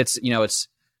it's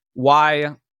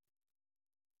why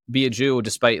be a Jew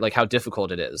despite how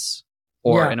difficult it is,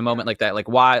 or in a moment like that,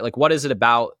 why, what is it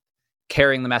about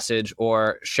carrying the message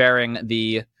or sharing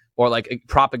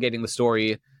propagating the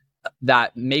story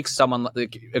that makes someone,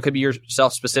 it could be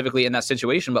yourself specifically in that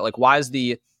situation, but why is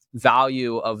the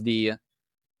value of the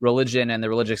religion and the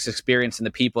religious experience and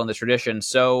the people and the tradition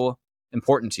so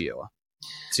important to you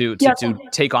to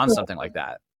take on something like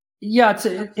that? Yeah,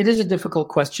 it is a difficult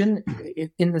question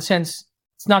in the sense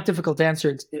it's not difficult to answer.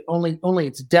 It's only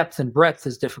its depth and breadth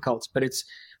is difficult, but it's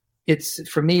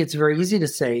for me, it's very easy to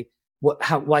say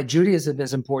why Judaism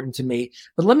is important to me.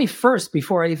 But let me first,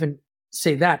 before I even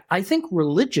say that, I think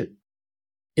religion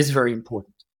is very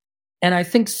important. And I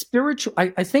think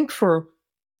I think for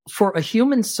a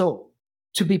human soul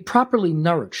to be properly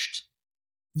nourished,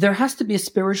 there has to be a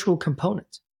spiritual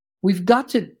component. We've got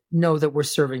to know that we're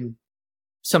serving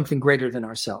something greater than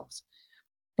ourselves.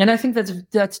 And I think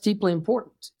that's deeply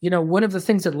important. One of the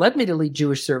things that led me to lead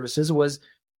Jewish services was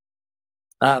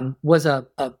a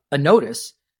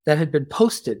notice that had been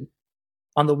posted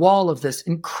on the wall of this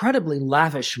incredibly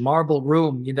lavish marble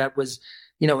room that was,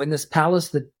 in this palace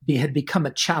that had become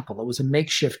a chapel. It was a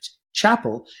makeshift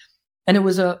chapel. And it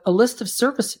was a list of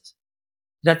services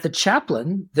that the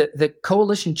chaplain, the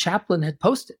coalition chaplain, had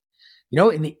posted.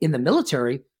 In the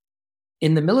military,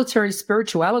 in the military,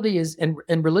 spirituality is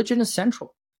and religion is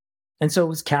central. And so it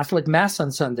was Catholic Mass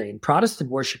on Sunday and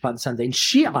Protestant worship on Sunday and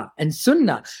Shia and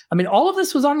Sunnah. I mean, all of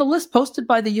this was on the list posted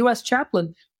by the U.S.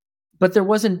 chaplain, but there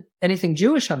wasn't anything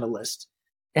Jewish on the list.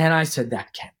 And I said,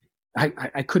 that can't be.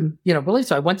 I couldn't, believe.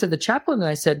 So I went to the chaplain and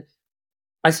I said,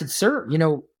 sir,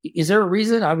 is there a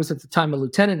reason? I was at the time a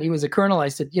lieutenant. He was a colonel. I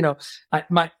said,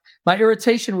 my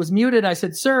irritation was muted. I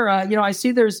said, sir, I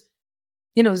see there's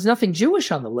nothing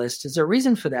Jewish on the list. Is there a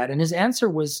reason for that? And his answer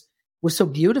was so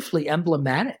beautifully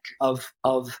emblematic of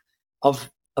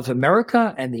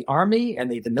America and the army and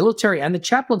the military and the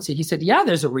chaplaincy. He said, yeah,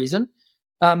 there's a reason.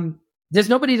 There's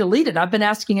nobody to lead it. I've been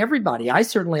asking everybody.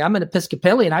 I'm an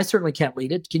Episcopalian. I certainly can't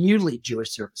lead it. Can you lead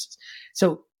Jewish services?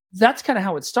 So that's kind of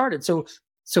how it started.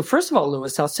 So first of all,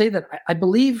 Lewis, I'll say that I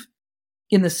believe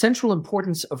in the central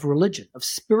importance of religion, of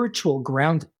spiritual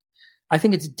grounding. I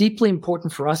think it's deeply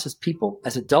important for us as people,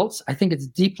 as adults. I think it's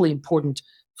deeply important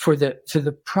for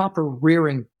the proper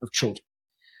rearing of children.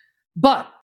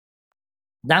 But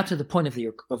now to the point of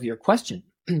your question,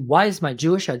 why is my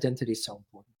Jewish identity so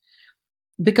important?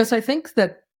 Because I think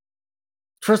that,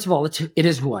 first of all, it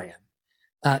is who I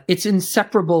am. It's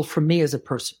inseparable from me as a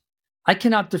person. I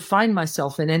cannot define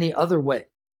myself in any other way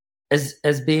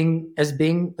as being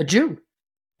a Jew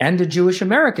and a Jewish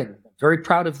American. I'm very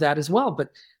proud of that as well.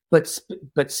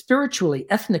 But spiritually,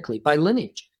 ethnically, by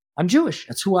lineage, I'm Jewish.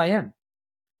 That's who I am.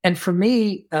 And for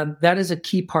me, that is a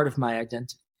key part of my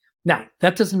identity. Now,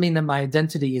 that doesn't mean that my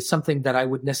identity is something that I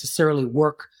would necessarily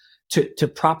work to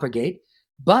propagate,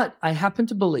 but I happen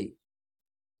to believe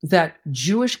that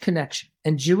Jewish connection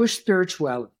and Jewish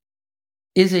spirituality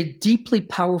is a deeply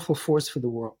powerful force for the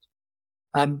world.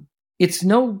 It's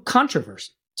no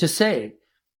controversy to say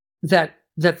that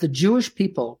the Jewish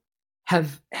people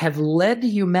have led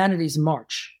humanity's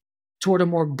march toward a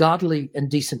more godly and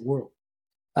decent world.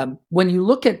 When you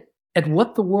look at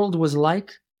what the world was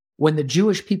like when the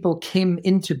Jewish people came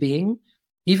into being,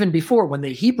 even before when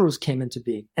the Hebrews came into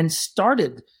being and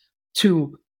started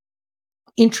to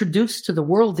introduce to the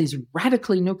world these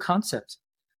radically new concepts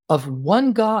of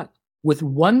one God with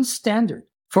one standard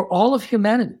for all of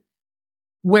humanity,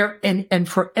 where and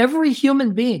for every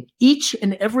human being, each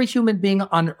and every human being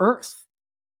on earth,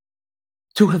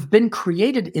 to have been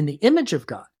created in the image of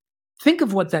God. Think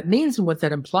of what that means and what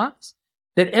that implies.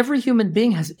 That every human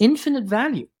being has infinite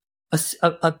value,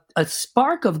 a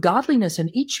spark of godliness in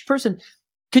each person.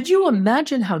 Could you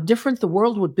imagine how different the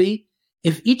world would be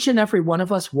if each and every one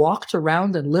of us walked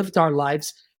around and lived our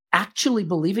lives actually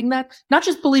believing that? Not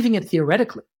just believing it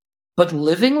theoretically, but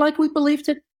living like we believed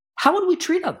it? How would we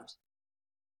treat others?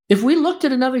 If we looked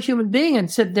at another human being and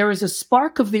said there is a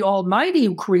spark of the Almighty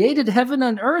who created heaven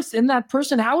and earth in that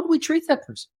person, how would we treat that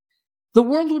person? The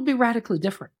world would be radically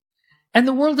different. And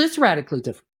the world is radically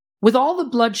different. With all the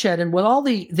bloodshed and with all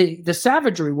the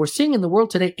savagery we're seeing in the world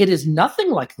today, it is nothing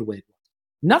like the way it was.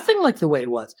 Nothing like the way it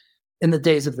was in the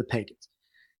days of the pagans.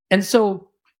 And so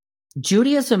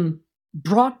Judaism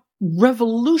brought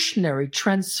revolutionary,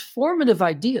 transformative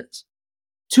ideas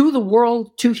to the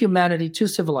world, to humanity, to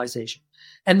civilization.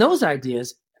 And those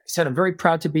ideas, I said, I'm very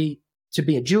proud to be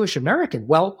a Jewish American.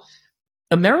 Well,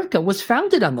 America was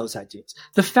founded on those ideas.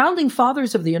 The founding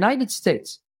fathers of the United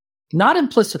States, not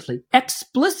implicitly,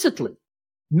 explicitly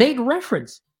made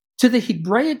reference to the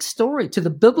Hebraic story, to the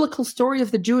biblical story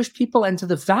of the Jewish people, and to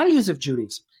the values of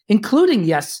Judaism, including,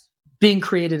 yes, being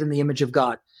created in the image of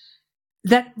God.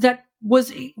 That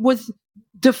was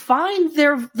defined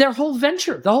their whole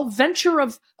venture, the whole venture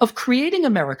of creating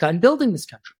America and building this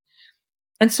country.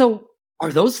 And so,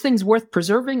 are those things worth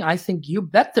preserving? I think you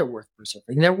bet they're worth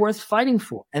preserving. They're worth fighting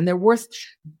for, and they're worth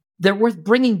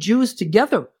bringing Jews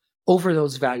together over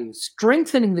those values,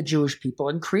 strengthening the Jewish people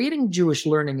and creating Jewish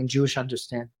learning and Jewish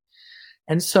understanding.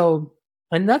 And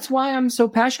that's why I'm so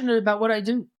passionate about what I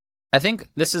do. I think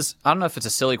this is, I don't know if it's a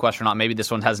silly question or not. Maybe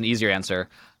this one has an easier answer.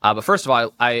 But first of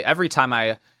all, every time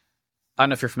I don't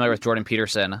know if you're familiar with Jordan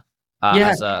Peterson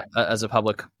as a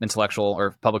public intellectual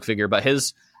or public figure, but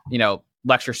his,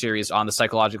 lecture series on the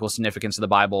psychological significance of the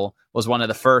Bible was one of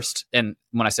the first. And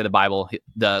when I say the Bible,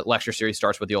 the lecture series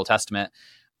starts with the Old Testament,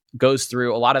 goes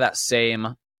through a lot of that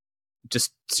same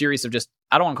just series of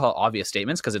I don't want to call it obvious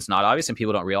statements because it's not obvious and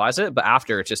people don't realize it, but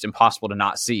after it's just impossible to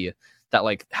not see that,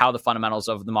 like, how the fundamentals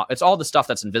of it's all the stuff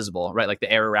that's invisible, right? Like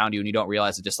the air around you and you don't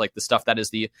realize it, just like the stuff that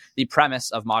is the premise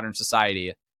of modern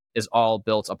society is all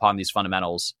built upon these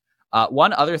fundamentals.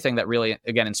 One other thing that really,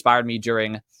 again, inspired me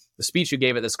during the speech you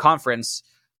gave at this conference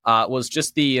was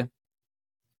just I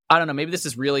don't know, maybe this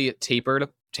is really tapered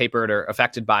or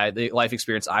affected by the life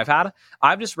experience I've had.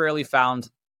 I've just rarely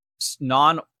found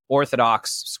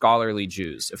Orthodox scholarly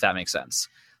Jews, if that makes sense.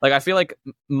 Like, I feel like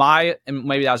and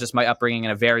maybe that was just my upbringing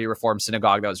in a very Reformed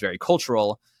synagogue that was very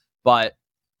cultural, but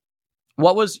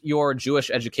what was your Jewish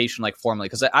education like formally?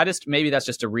 Because I just, maybe that's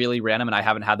just a really random, and I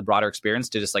haven't had the broader experience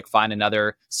to just like find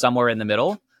another somewhere in the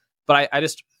middle. But I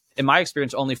just, in my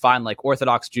experience, only find like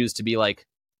Orthodox Jews to be like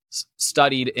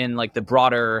studied in like the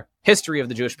broader history of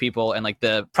the Jewish people and like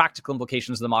the practical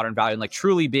implications of the modern value and like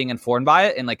truly being informed by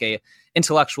it in like a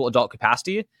intellectual adult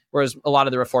capacity. Whereas a lot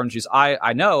of the Reformed Jews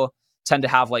I know tend to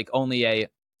have like only a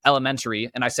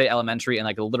elementary, and I say elementary in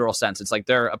like a literal sense. It's like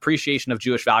their appreciation of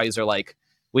Jewish values are like,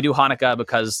 we do Hanukkah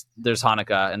because there's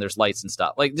Hanukkah and there's lights and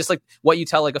stuff. Like, just like what you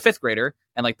tell like a fifth grader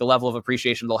and like the level of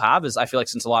appreciation they'll have is, I feel like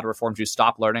since a lot of Reformed Jews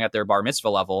stop learning at their bar mitzvah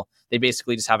level, they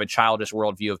basically just have a childish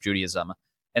worldview of Judaism.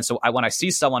 And so when I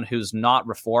see someone who's not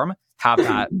Reform have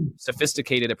that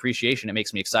sophisticated appreciation, it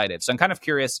makes me excited. So I'm kind of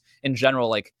curious in general,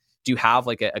 like, do you have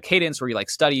like a cadence where you like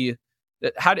study?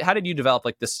 How did you develop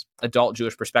like this adult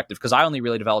Jewish perspective? Because I only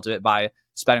really developed it by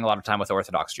spending a lot of time with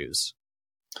Orthodox Jews.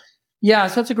 Yeah,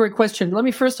 so that's a great question. Let me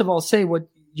first of all say what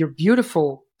your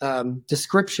beautiful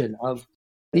description of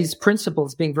these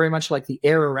principles being very much like the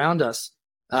air around us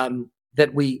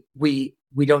that we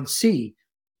don't see.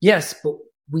 Yes, but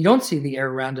we don't see the air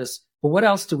around us. But what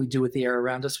else do we do with the air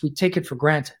around us? We take it for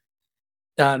granted.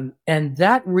 And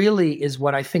that really is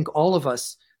what I think all of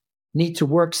us need to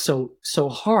work so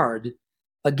hard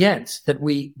against. That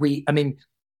I mean,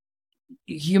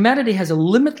 humanity has a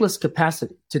limitless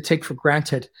capacity to take for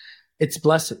granted its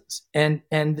blessings. And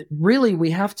really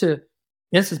we have to,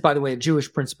 this is, by the way, a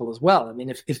Jewish principle as well. I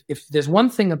mean, if there's one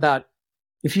thing about,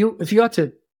 if you had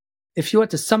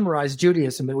to summarize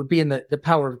Judaism, it would be in the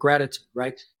power of gratitude,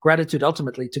 right? Gratitude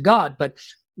ultimately to God, but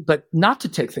not to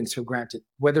take things for granted,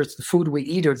 whether it's the food we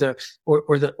eat or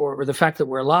the fact that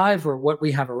we're alive or what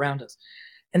we have around us.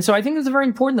 And so I think it's very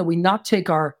important that we not take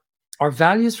our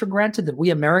values for granted, that we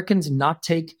Americans not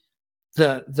take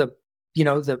the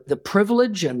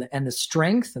privilege and the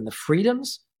strength and the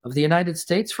freedoms of the United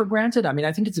States for granted. I mean,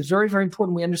 I think it's very, very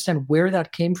important we understand where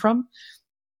that came from,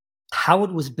 how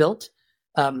it was built,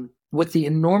 with the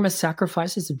enormous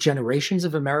sacrifices of generations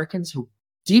of Americans who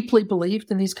deeply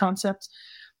believed in these concepts.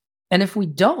 And if we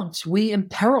don't, we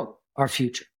imperil our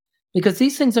future, because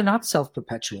these things are not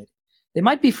self-perpetuating. They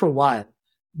might be for a while.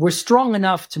 We're strong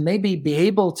enough to maybe be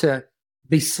able to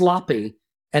be sloppy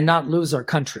and not lose our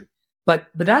country. But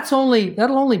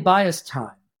that'll only buy us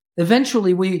time.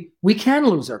 Eventually we can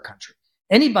lose our country.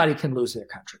 Anybody can lose their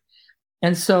country.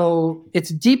 And so it's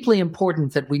deeply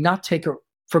important that we not take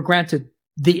for granted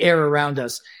the air around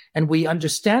us, and we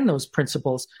understand those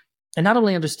principles, and not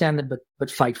only understand them, but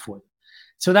fight for them.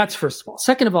 So that's first of all.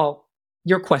 Second of all,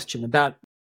 your question about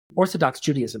Orthodox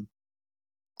Judaism.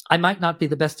 I might not be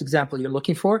the best example you're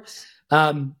looking for.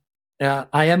 I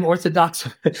am Orthodox.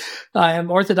 I am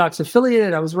Orthodox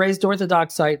affiliated. I was raised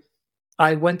Orthodox. I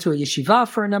went to a yeshiva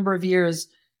for a number of years.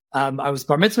 I was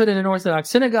bar mitzvahed in an Orthodox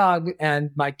synagogue, and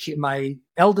my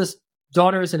eldest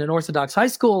daughter's in an Orthodox high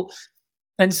school.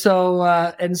 And so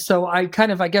I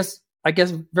kind of, I guess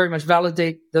very much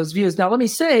validate those views. Now, let me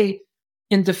say,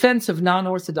 in defense of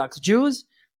non-Orthodox Jews,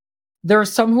 there are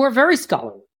some who are very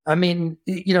scholarly. I mean,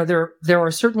 there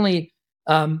are certainly,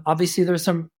 obviously there's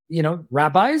some,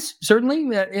 rabbis,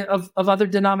 certainly of other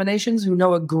denominations who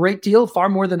know a great deal, far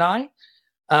more than I.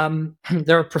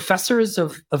 There are professors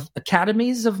of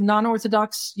academies of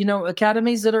non-Orthodox,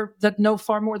 academies that know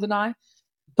far more than I.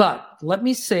 But let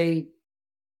me say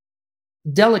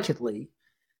delicately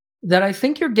that I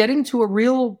think you're getting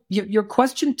to your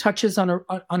question touches on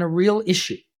a real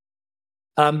issue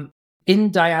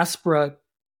in diaspora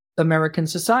American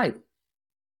society.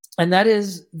 And that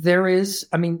is,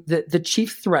 the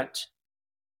chief threat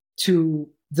to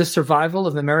the survival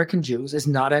of American Jews is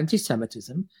not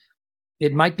anti-Semitism.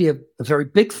 It might be a very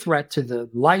big threat to the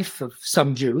life of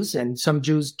some Jews, and some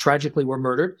Jews tragically were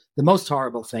murdered, the most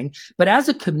horrible thing. But as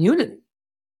a community,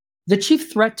 the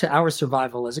chief threat to our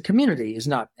survival as a community is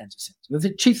not anti-Semitism.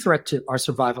 The chief threat to our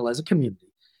survival as a community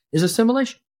is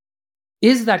assimilation,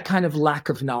 is that kind of lack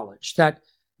of knowledge, that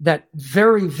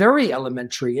very, very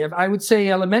elementary, I would say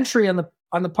elementary on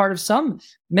the part of some.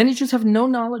 Many Jews have no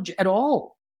knowledge at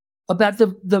all about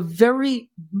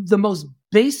the most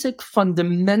basic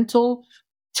fundamental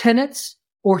tenets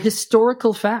or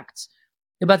historical facts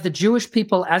about the Jewish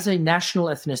people as a national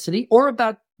ethnicity, or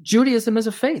about Judaism as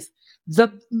a faith.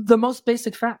 The most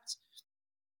basic facts.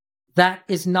 That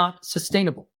is not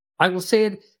sustainable. I will say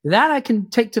it, that I can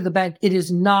take to the bank. It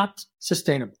is not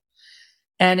sustainable.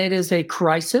 And it is a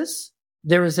crisis.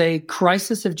 There is a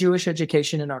crisis of Jewish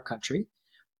education in our country.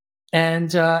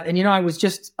 And I was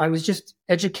just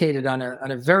educated on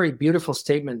a very beautiful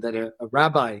statement that a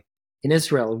rabbi in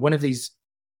Israel, one of these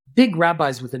big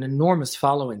rabbis with an enormous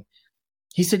following,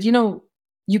 he said,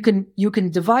 you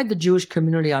can divide the Jewish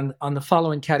community on the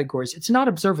following categories. It's not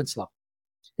observance level.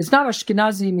 It's not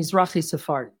Ashkenazi, Mizrahi,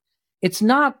 Sephardi. It's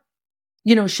not,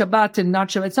 Shabbat and not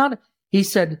Shabbat. It's not. He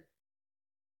said,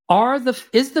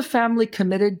 is the family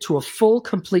committed to a full,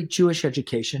 complete Jewish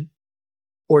education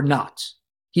or not?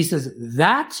 He says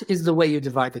that is the way you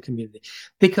divide the community.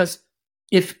 Because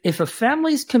if a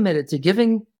family is committed to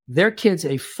giving their kids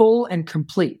a full and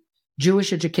complete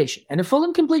Jewish education, and a full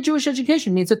and complete Jewish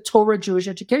education means a Torah Jewish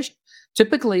education.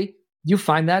 Typically, you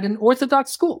find that in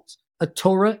Orthodox schools, a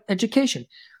Torah education.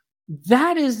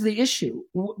 That is the issue.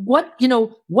 What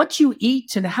you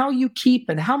eat and how you keep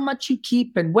and how much you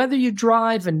keep and whether you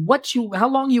drive and how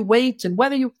long you wait and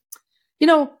whether I'm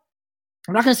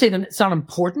not going to say that it's not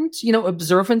important.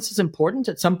 Observance is important.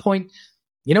 At some point,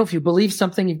 if you believe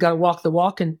something, you've got to walk the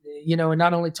walk and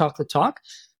not only talk the talk.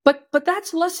 But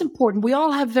that's less important. We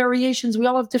all have variations. We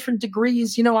all have different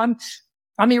degrees.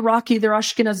 I'm Iraqi. They're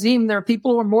Ashkenazim. There are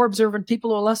people who are more observant, people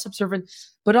who are less observant.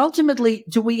 But ultimately,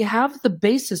 do we have the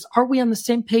basis? Are we on the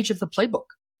same page of the playbook?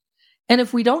 And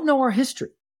if we don't know our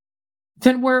history,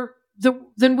 then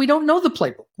we don't know the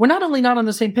playbook. We're not only not on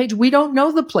the same page, we don't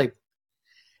know the playbook.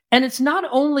 And it's not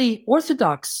only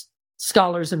Orthodox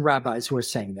scholars and rabbis who are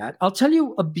saying that. I'll tell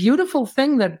you a beautiful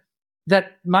thing that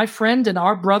my friend and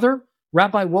our brother,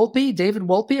 Rabbi Wolpe, David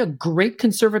Wolpe, a great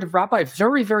conservative rabbi,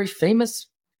 very, very famous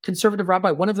conservative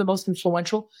rabbi, one of the most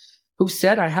influential, who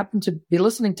said, I happened to be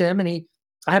listening to him, and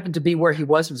I happened to be where he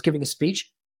was giving a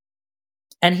speech.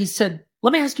 And he said,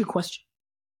 let me ask you a question.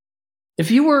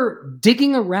 If you were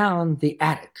digging around the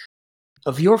attic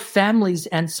of your family's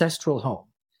ancestral home,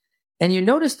 and you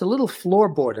noticed a little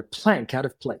floorboard, a plank out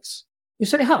of place, you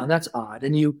say, that's odd.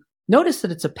 And you notice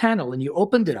that it's a panel, and you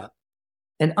opened it up,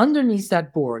 and underneath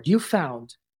that board, you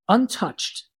found,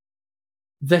 untouched,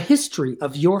 the history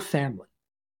of your family.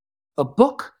 A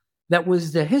book that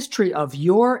was the history of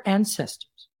your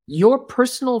ancestors, your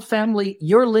personal family,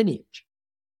 your lineage.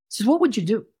 He says, what would you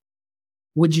do?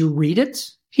 Would you read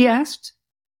it? He asked.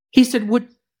 He said,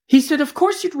 of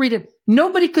course you'd read it.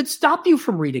 Nobody could stop you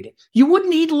from reading it. You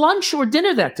wouldn't eat lunch or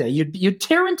dinner that day. You'd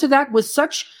tear into that with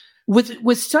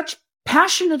such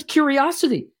passionate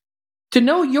curiosity to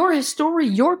know your story,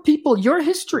 your people, your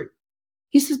history.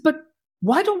 He says, but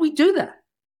why don't we do that?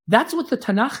 That's what the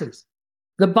Tanakh is.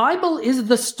 The Bible is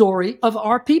the story of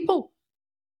our people.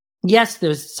 Yes,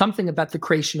 there's something about the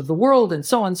creation of the world and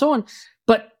so on,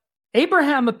 but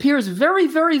Abraham appears very,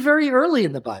 very, very early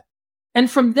in the Bible. And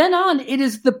from then on, it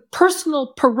is the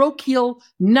personal, parochial,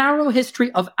 narrow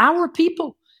history of our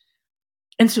people.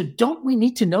 And so don't we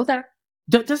need to know that?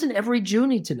 Doesn't every Jew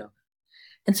need to know?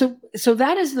 And so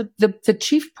that is the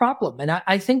chief problem. And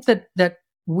I think that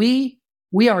we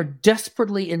are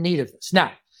desperately in need of this.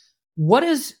 Now,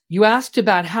 you asked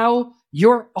about how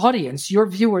your audience, your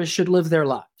viewers should live their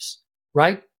lives,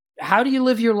 right? How do you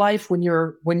live your life when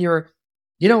you're a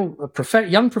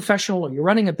young professional or you're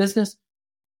running a business?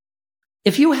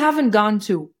 If you haven't gone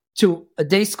to a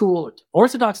day school,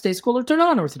 Orthodox day school or to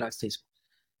non-Orthodox day school,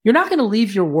 you're not going to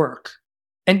leave your work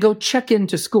and go check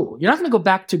into school. You're not going to go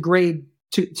back to grade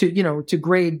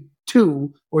grade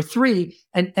 2 or 3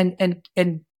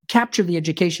 and capture the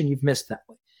education you've missed that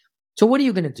way. So what are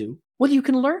you going to do? Well, you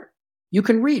can learn. You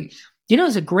can read.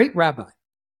 There's a great rabbi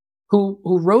who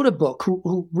wrote a book,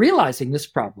 who realizing this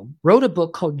problem, wrote a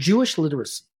book called Jewish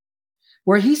Literacy,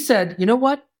 where he said, you know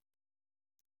what?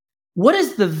 What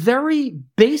is the very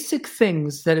basic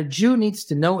things that a Jew needs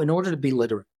to know in order to be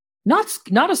literate?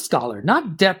 Not a scholar,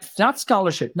 not depth, not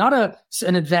scholarship, not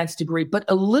an advanced degree, but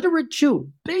a literate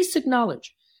Jew, basic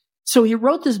knowledge. So he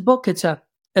wrote this book. It's a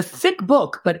thick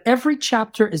book, but every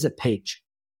chapter is a page,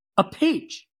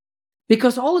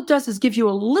 because all it does is give you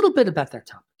a little bit about that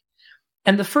topic.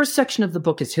 And the first section of the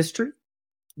book is history.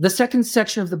 The second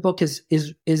section of the book is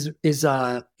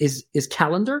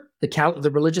calendar,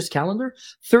 the religious calendar.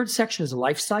 Third section is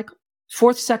life cycle.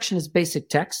 Fourth section is basic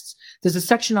texts. There's a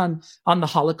section on the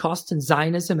Holocaust and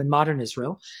Zionism and modern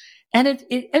Israel. And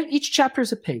each chapter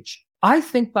is a page. I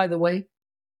think, by the way,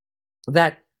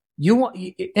 that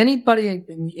anybody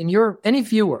any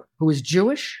viewer who is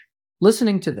Jewish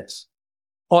listening to this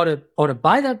ought to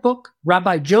buy that book,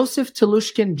 Rabbi Joseph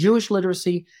Telushkin, Jewish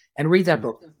Literacy, and read that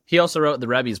book. He also wrote the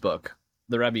Rebbe's book,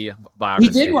 the Rebbe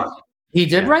biography. He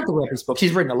did write the Rebbe's book.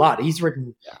 He's written a lot. He's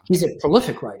a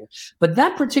prolific writer. But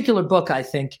that particular book, I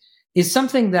think, is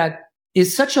something that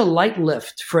is such a light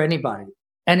lift for anybody,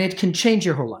 and it can change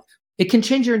your whole life. It can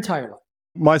change your entire life.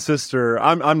 My sister,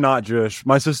 I'm not Jewish.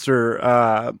 My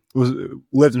sister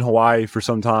lived in Hawaii for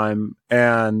some time,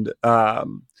 and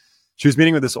she was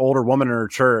meeting with this older woman in her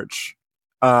church,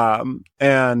 and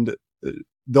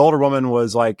the older woman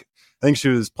was like, I think she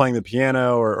was playing the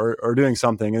piano or doing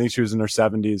something. I think she was in her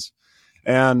 70s.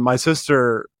 And my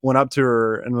sister went up to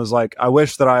her and was like, I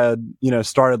wish that I had,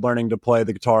 started learning to play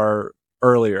the guitar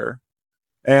earlier.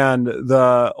 And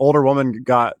the older woman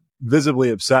got visibly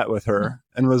upset with her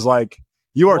and was like,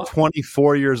 you are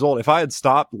 24 years old. If I had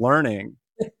stopped learning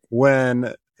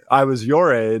when I was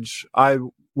your age, I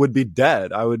would be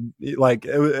dead. I would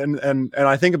and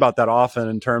I think about that often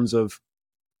in terms of,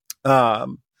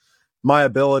 my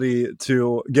ability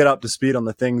to get up to speed on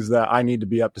the things that I need to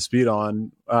be up to speed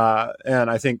on. And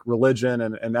I think religion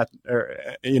and that,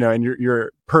 and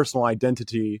your personal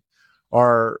identity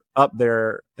are up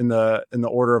there in the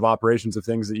order of operations of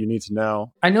things that you need to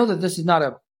know. I know that this is not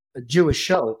a Jewish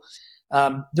show.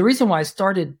 The reason why I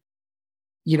started,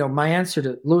 my answer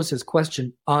to Lewis's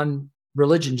question on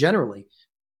religion generally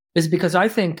is because I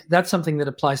think that's something that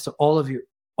applies to all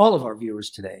of our viewers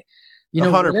today.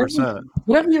 100%.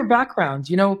 Whatever your background,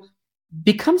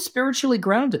 become spiritually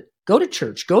grounded. Go to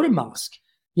church. Go to mosque.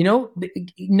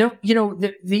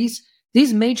 These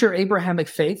major Abrahamic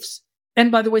faiths,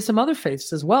 and by the way, some other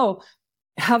faiths as well,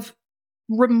 have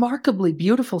remarkably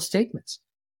beautiful statements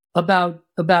about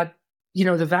the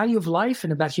value of life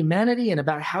and about humanity and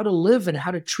about how to live and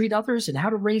how to treat others and how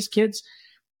to raise kids.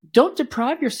 Don't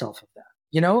deprive yourself of that.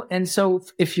 And so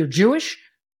if you're Jewish,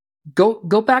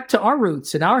 go back to our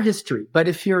roots and our history. But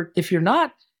if you're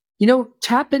not,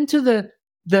 tap into the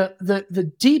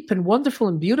deep and wonderful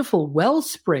and beautiful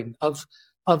wellspring of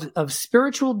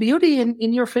spiritual beauty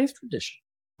in your faith tradition.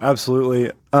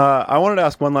 Absolutely. I wanted to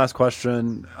ask one last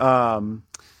question. I'm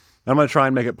going to try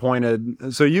and make it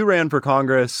pointed. So you ran for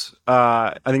Congress,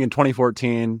 I think in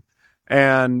 2014,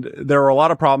 and there were a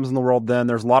lot of problems in the world then.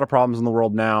 There's a lot of problems in the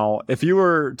world now. If you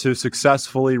were to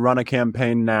successfully run a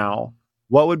campaign now,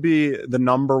 what would be the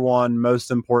number one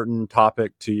most important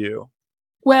topic to you?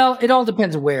 Well, it all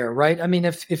depends where, right? I mean,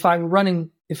 if I were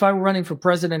running for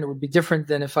president, it would be different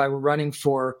than if I were running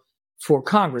for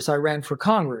Congress. I ran for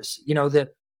Congress. The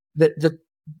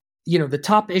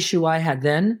top issue I had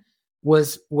then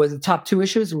was the top two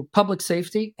issues were public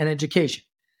safety and education.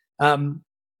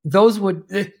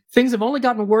 Things have only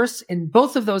gotten worse in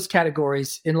both of those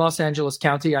categories in Los Angeles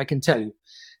County, I can tell you.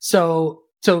 So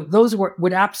those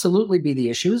would absolutely be the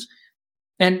issues.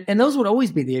 And those would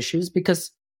always be the issues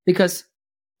because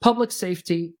public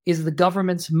safety is the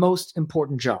government's most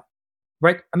important job,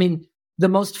 right? I mean, the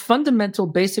most fundamental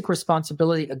basic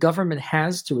responsibility a government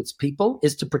has to its people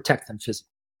is to protect them physically.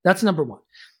 That's number one.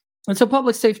 And so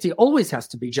public safety always has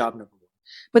to be job number one.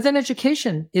 But then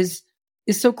education is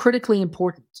so critically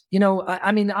important.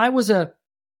 I was a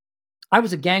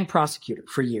gang prosecutor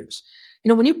for years.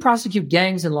 When you prosecute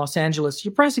gangs in Los Angeles,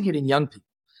 you're prosecuting young people.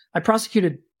 I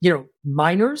prosecuted,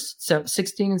 minors,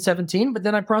 16 and 17, but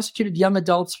then I prosecuted young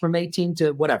adults from 18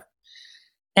 to whatever.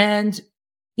 And,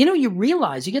 you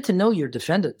realize, you get to know your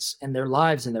defendants and their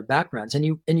lives and their backgrounds, and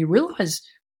you realize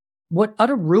what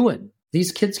utter ruin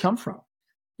these kids come from.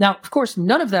 Now, of course,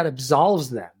 none of that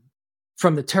absolves them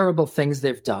from the terrible things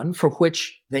they've done, for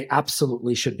which they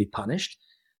absolutely should be punished.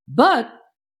 But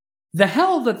the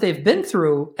hell that they've been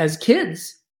through as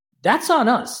kids, that's on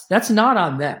us. That's not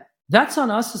on them. That's on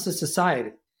us as a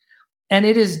society. And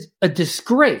it is a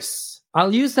disgrace.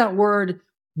 I'll use that word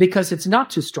because it's not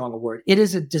too strong a word. It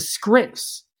is a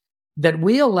disgrace that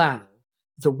we allow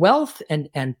the wealth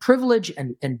and privilege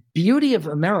and beauty of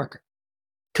America,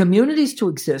 communities to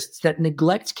exist that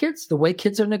neglect kids the way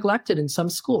kids are neglected in some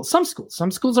schools.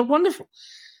 Some schools are wonderful,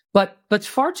 but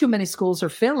far too many schools are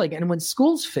failing. And when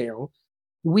schools fail,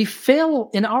 we fail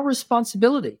in our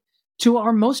responsibility to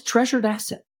our most treasured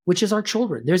asset, which is our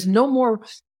children. There's no more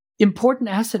important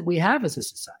asset we have as a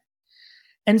society.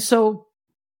 And so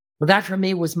that for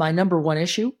me was my number one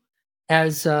issue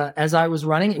as I was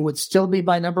running. It would still be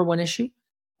my number one issue.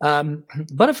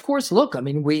 But of course, look, I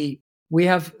mean, we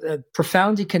have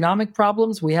profound economic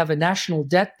problems. We have a national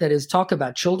debt that is talk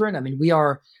about children. I mean, we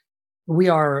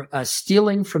are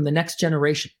stealing from the next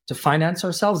generation to finance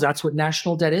ourselves. That's what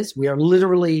national debt is. We are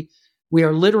literally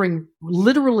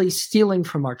stealing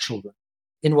from our children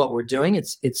in what we're doing.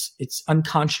 It's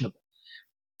unconscionable.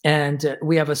 And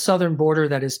we have a southern border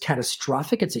that is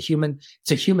catastrophic. It's a human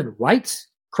rights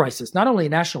crisis, not only a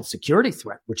national security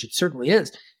threat, which it certainly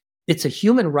is. It's a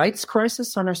human rights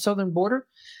crisis on our southern border.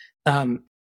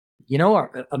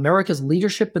 America's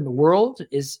leadership in the world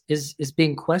is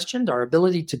being questioned. Our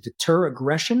ability to deter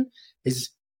aggression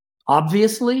is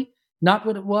obviously not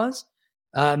what it was.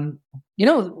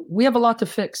 We have a lot to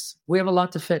fix.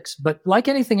 But like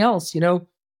anything else,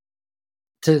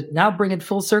 to now bring it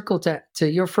full circle to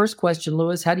your first question,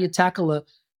 Louis, how do you tackle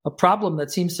a problem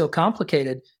that seems so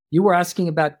complicated? You were asking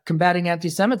about combating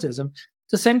anti-Semitism.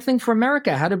 It's the same thing for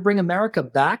America, how to bring America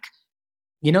back,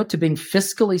 to being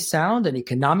fiscally sound and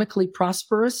economically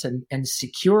prosperous and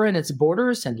secure in its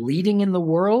borders and leading in the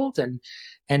world and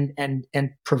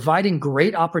providing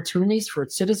great opportunities for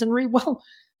its citizenry. Well,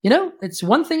 it's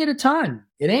one thing at a time.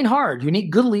 It ain't hard. You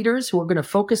need good leaders who are going to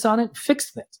focus on it and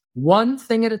fix things. One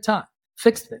thing at a time.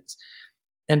 Fix things.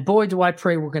 And boy, do I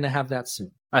pray we're going to have that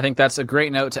soon. I think that's a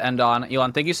great note to end on.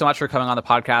 Elan, thank you so much for coming on the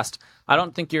podcast. I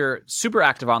don't think you're super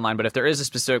active online, but if there is a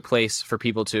specific place for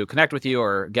people to connect with you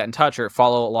or get in touch or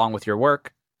follow along with your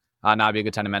work, now would be a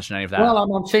good time to mention any of that. Well,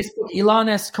 I'm on Facebook. Elan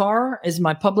S. Carr is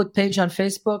my public page on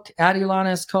Facebook, at Elan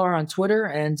S. Carr on Twitter.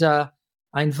 And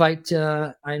I invite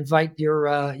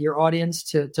your audience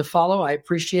to follow. I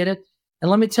appreciate it. And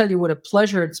let me tell you what a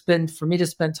pleasure it's been for me to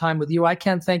spend time with you. I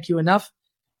can't thank you enough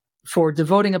for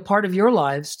devoting a part of your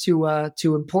lives to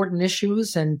important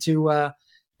issues and to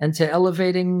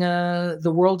elevating the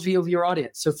worldview of your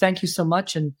audience. So thank you so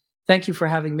much, and thank you for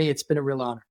having me. It's been a real honor.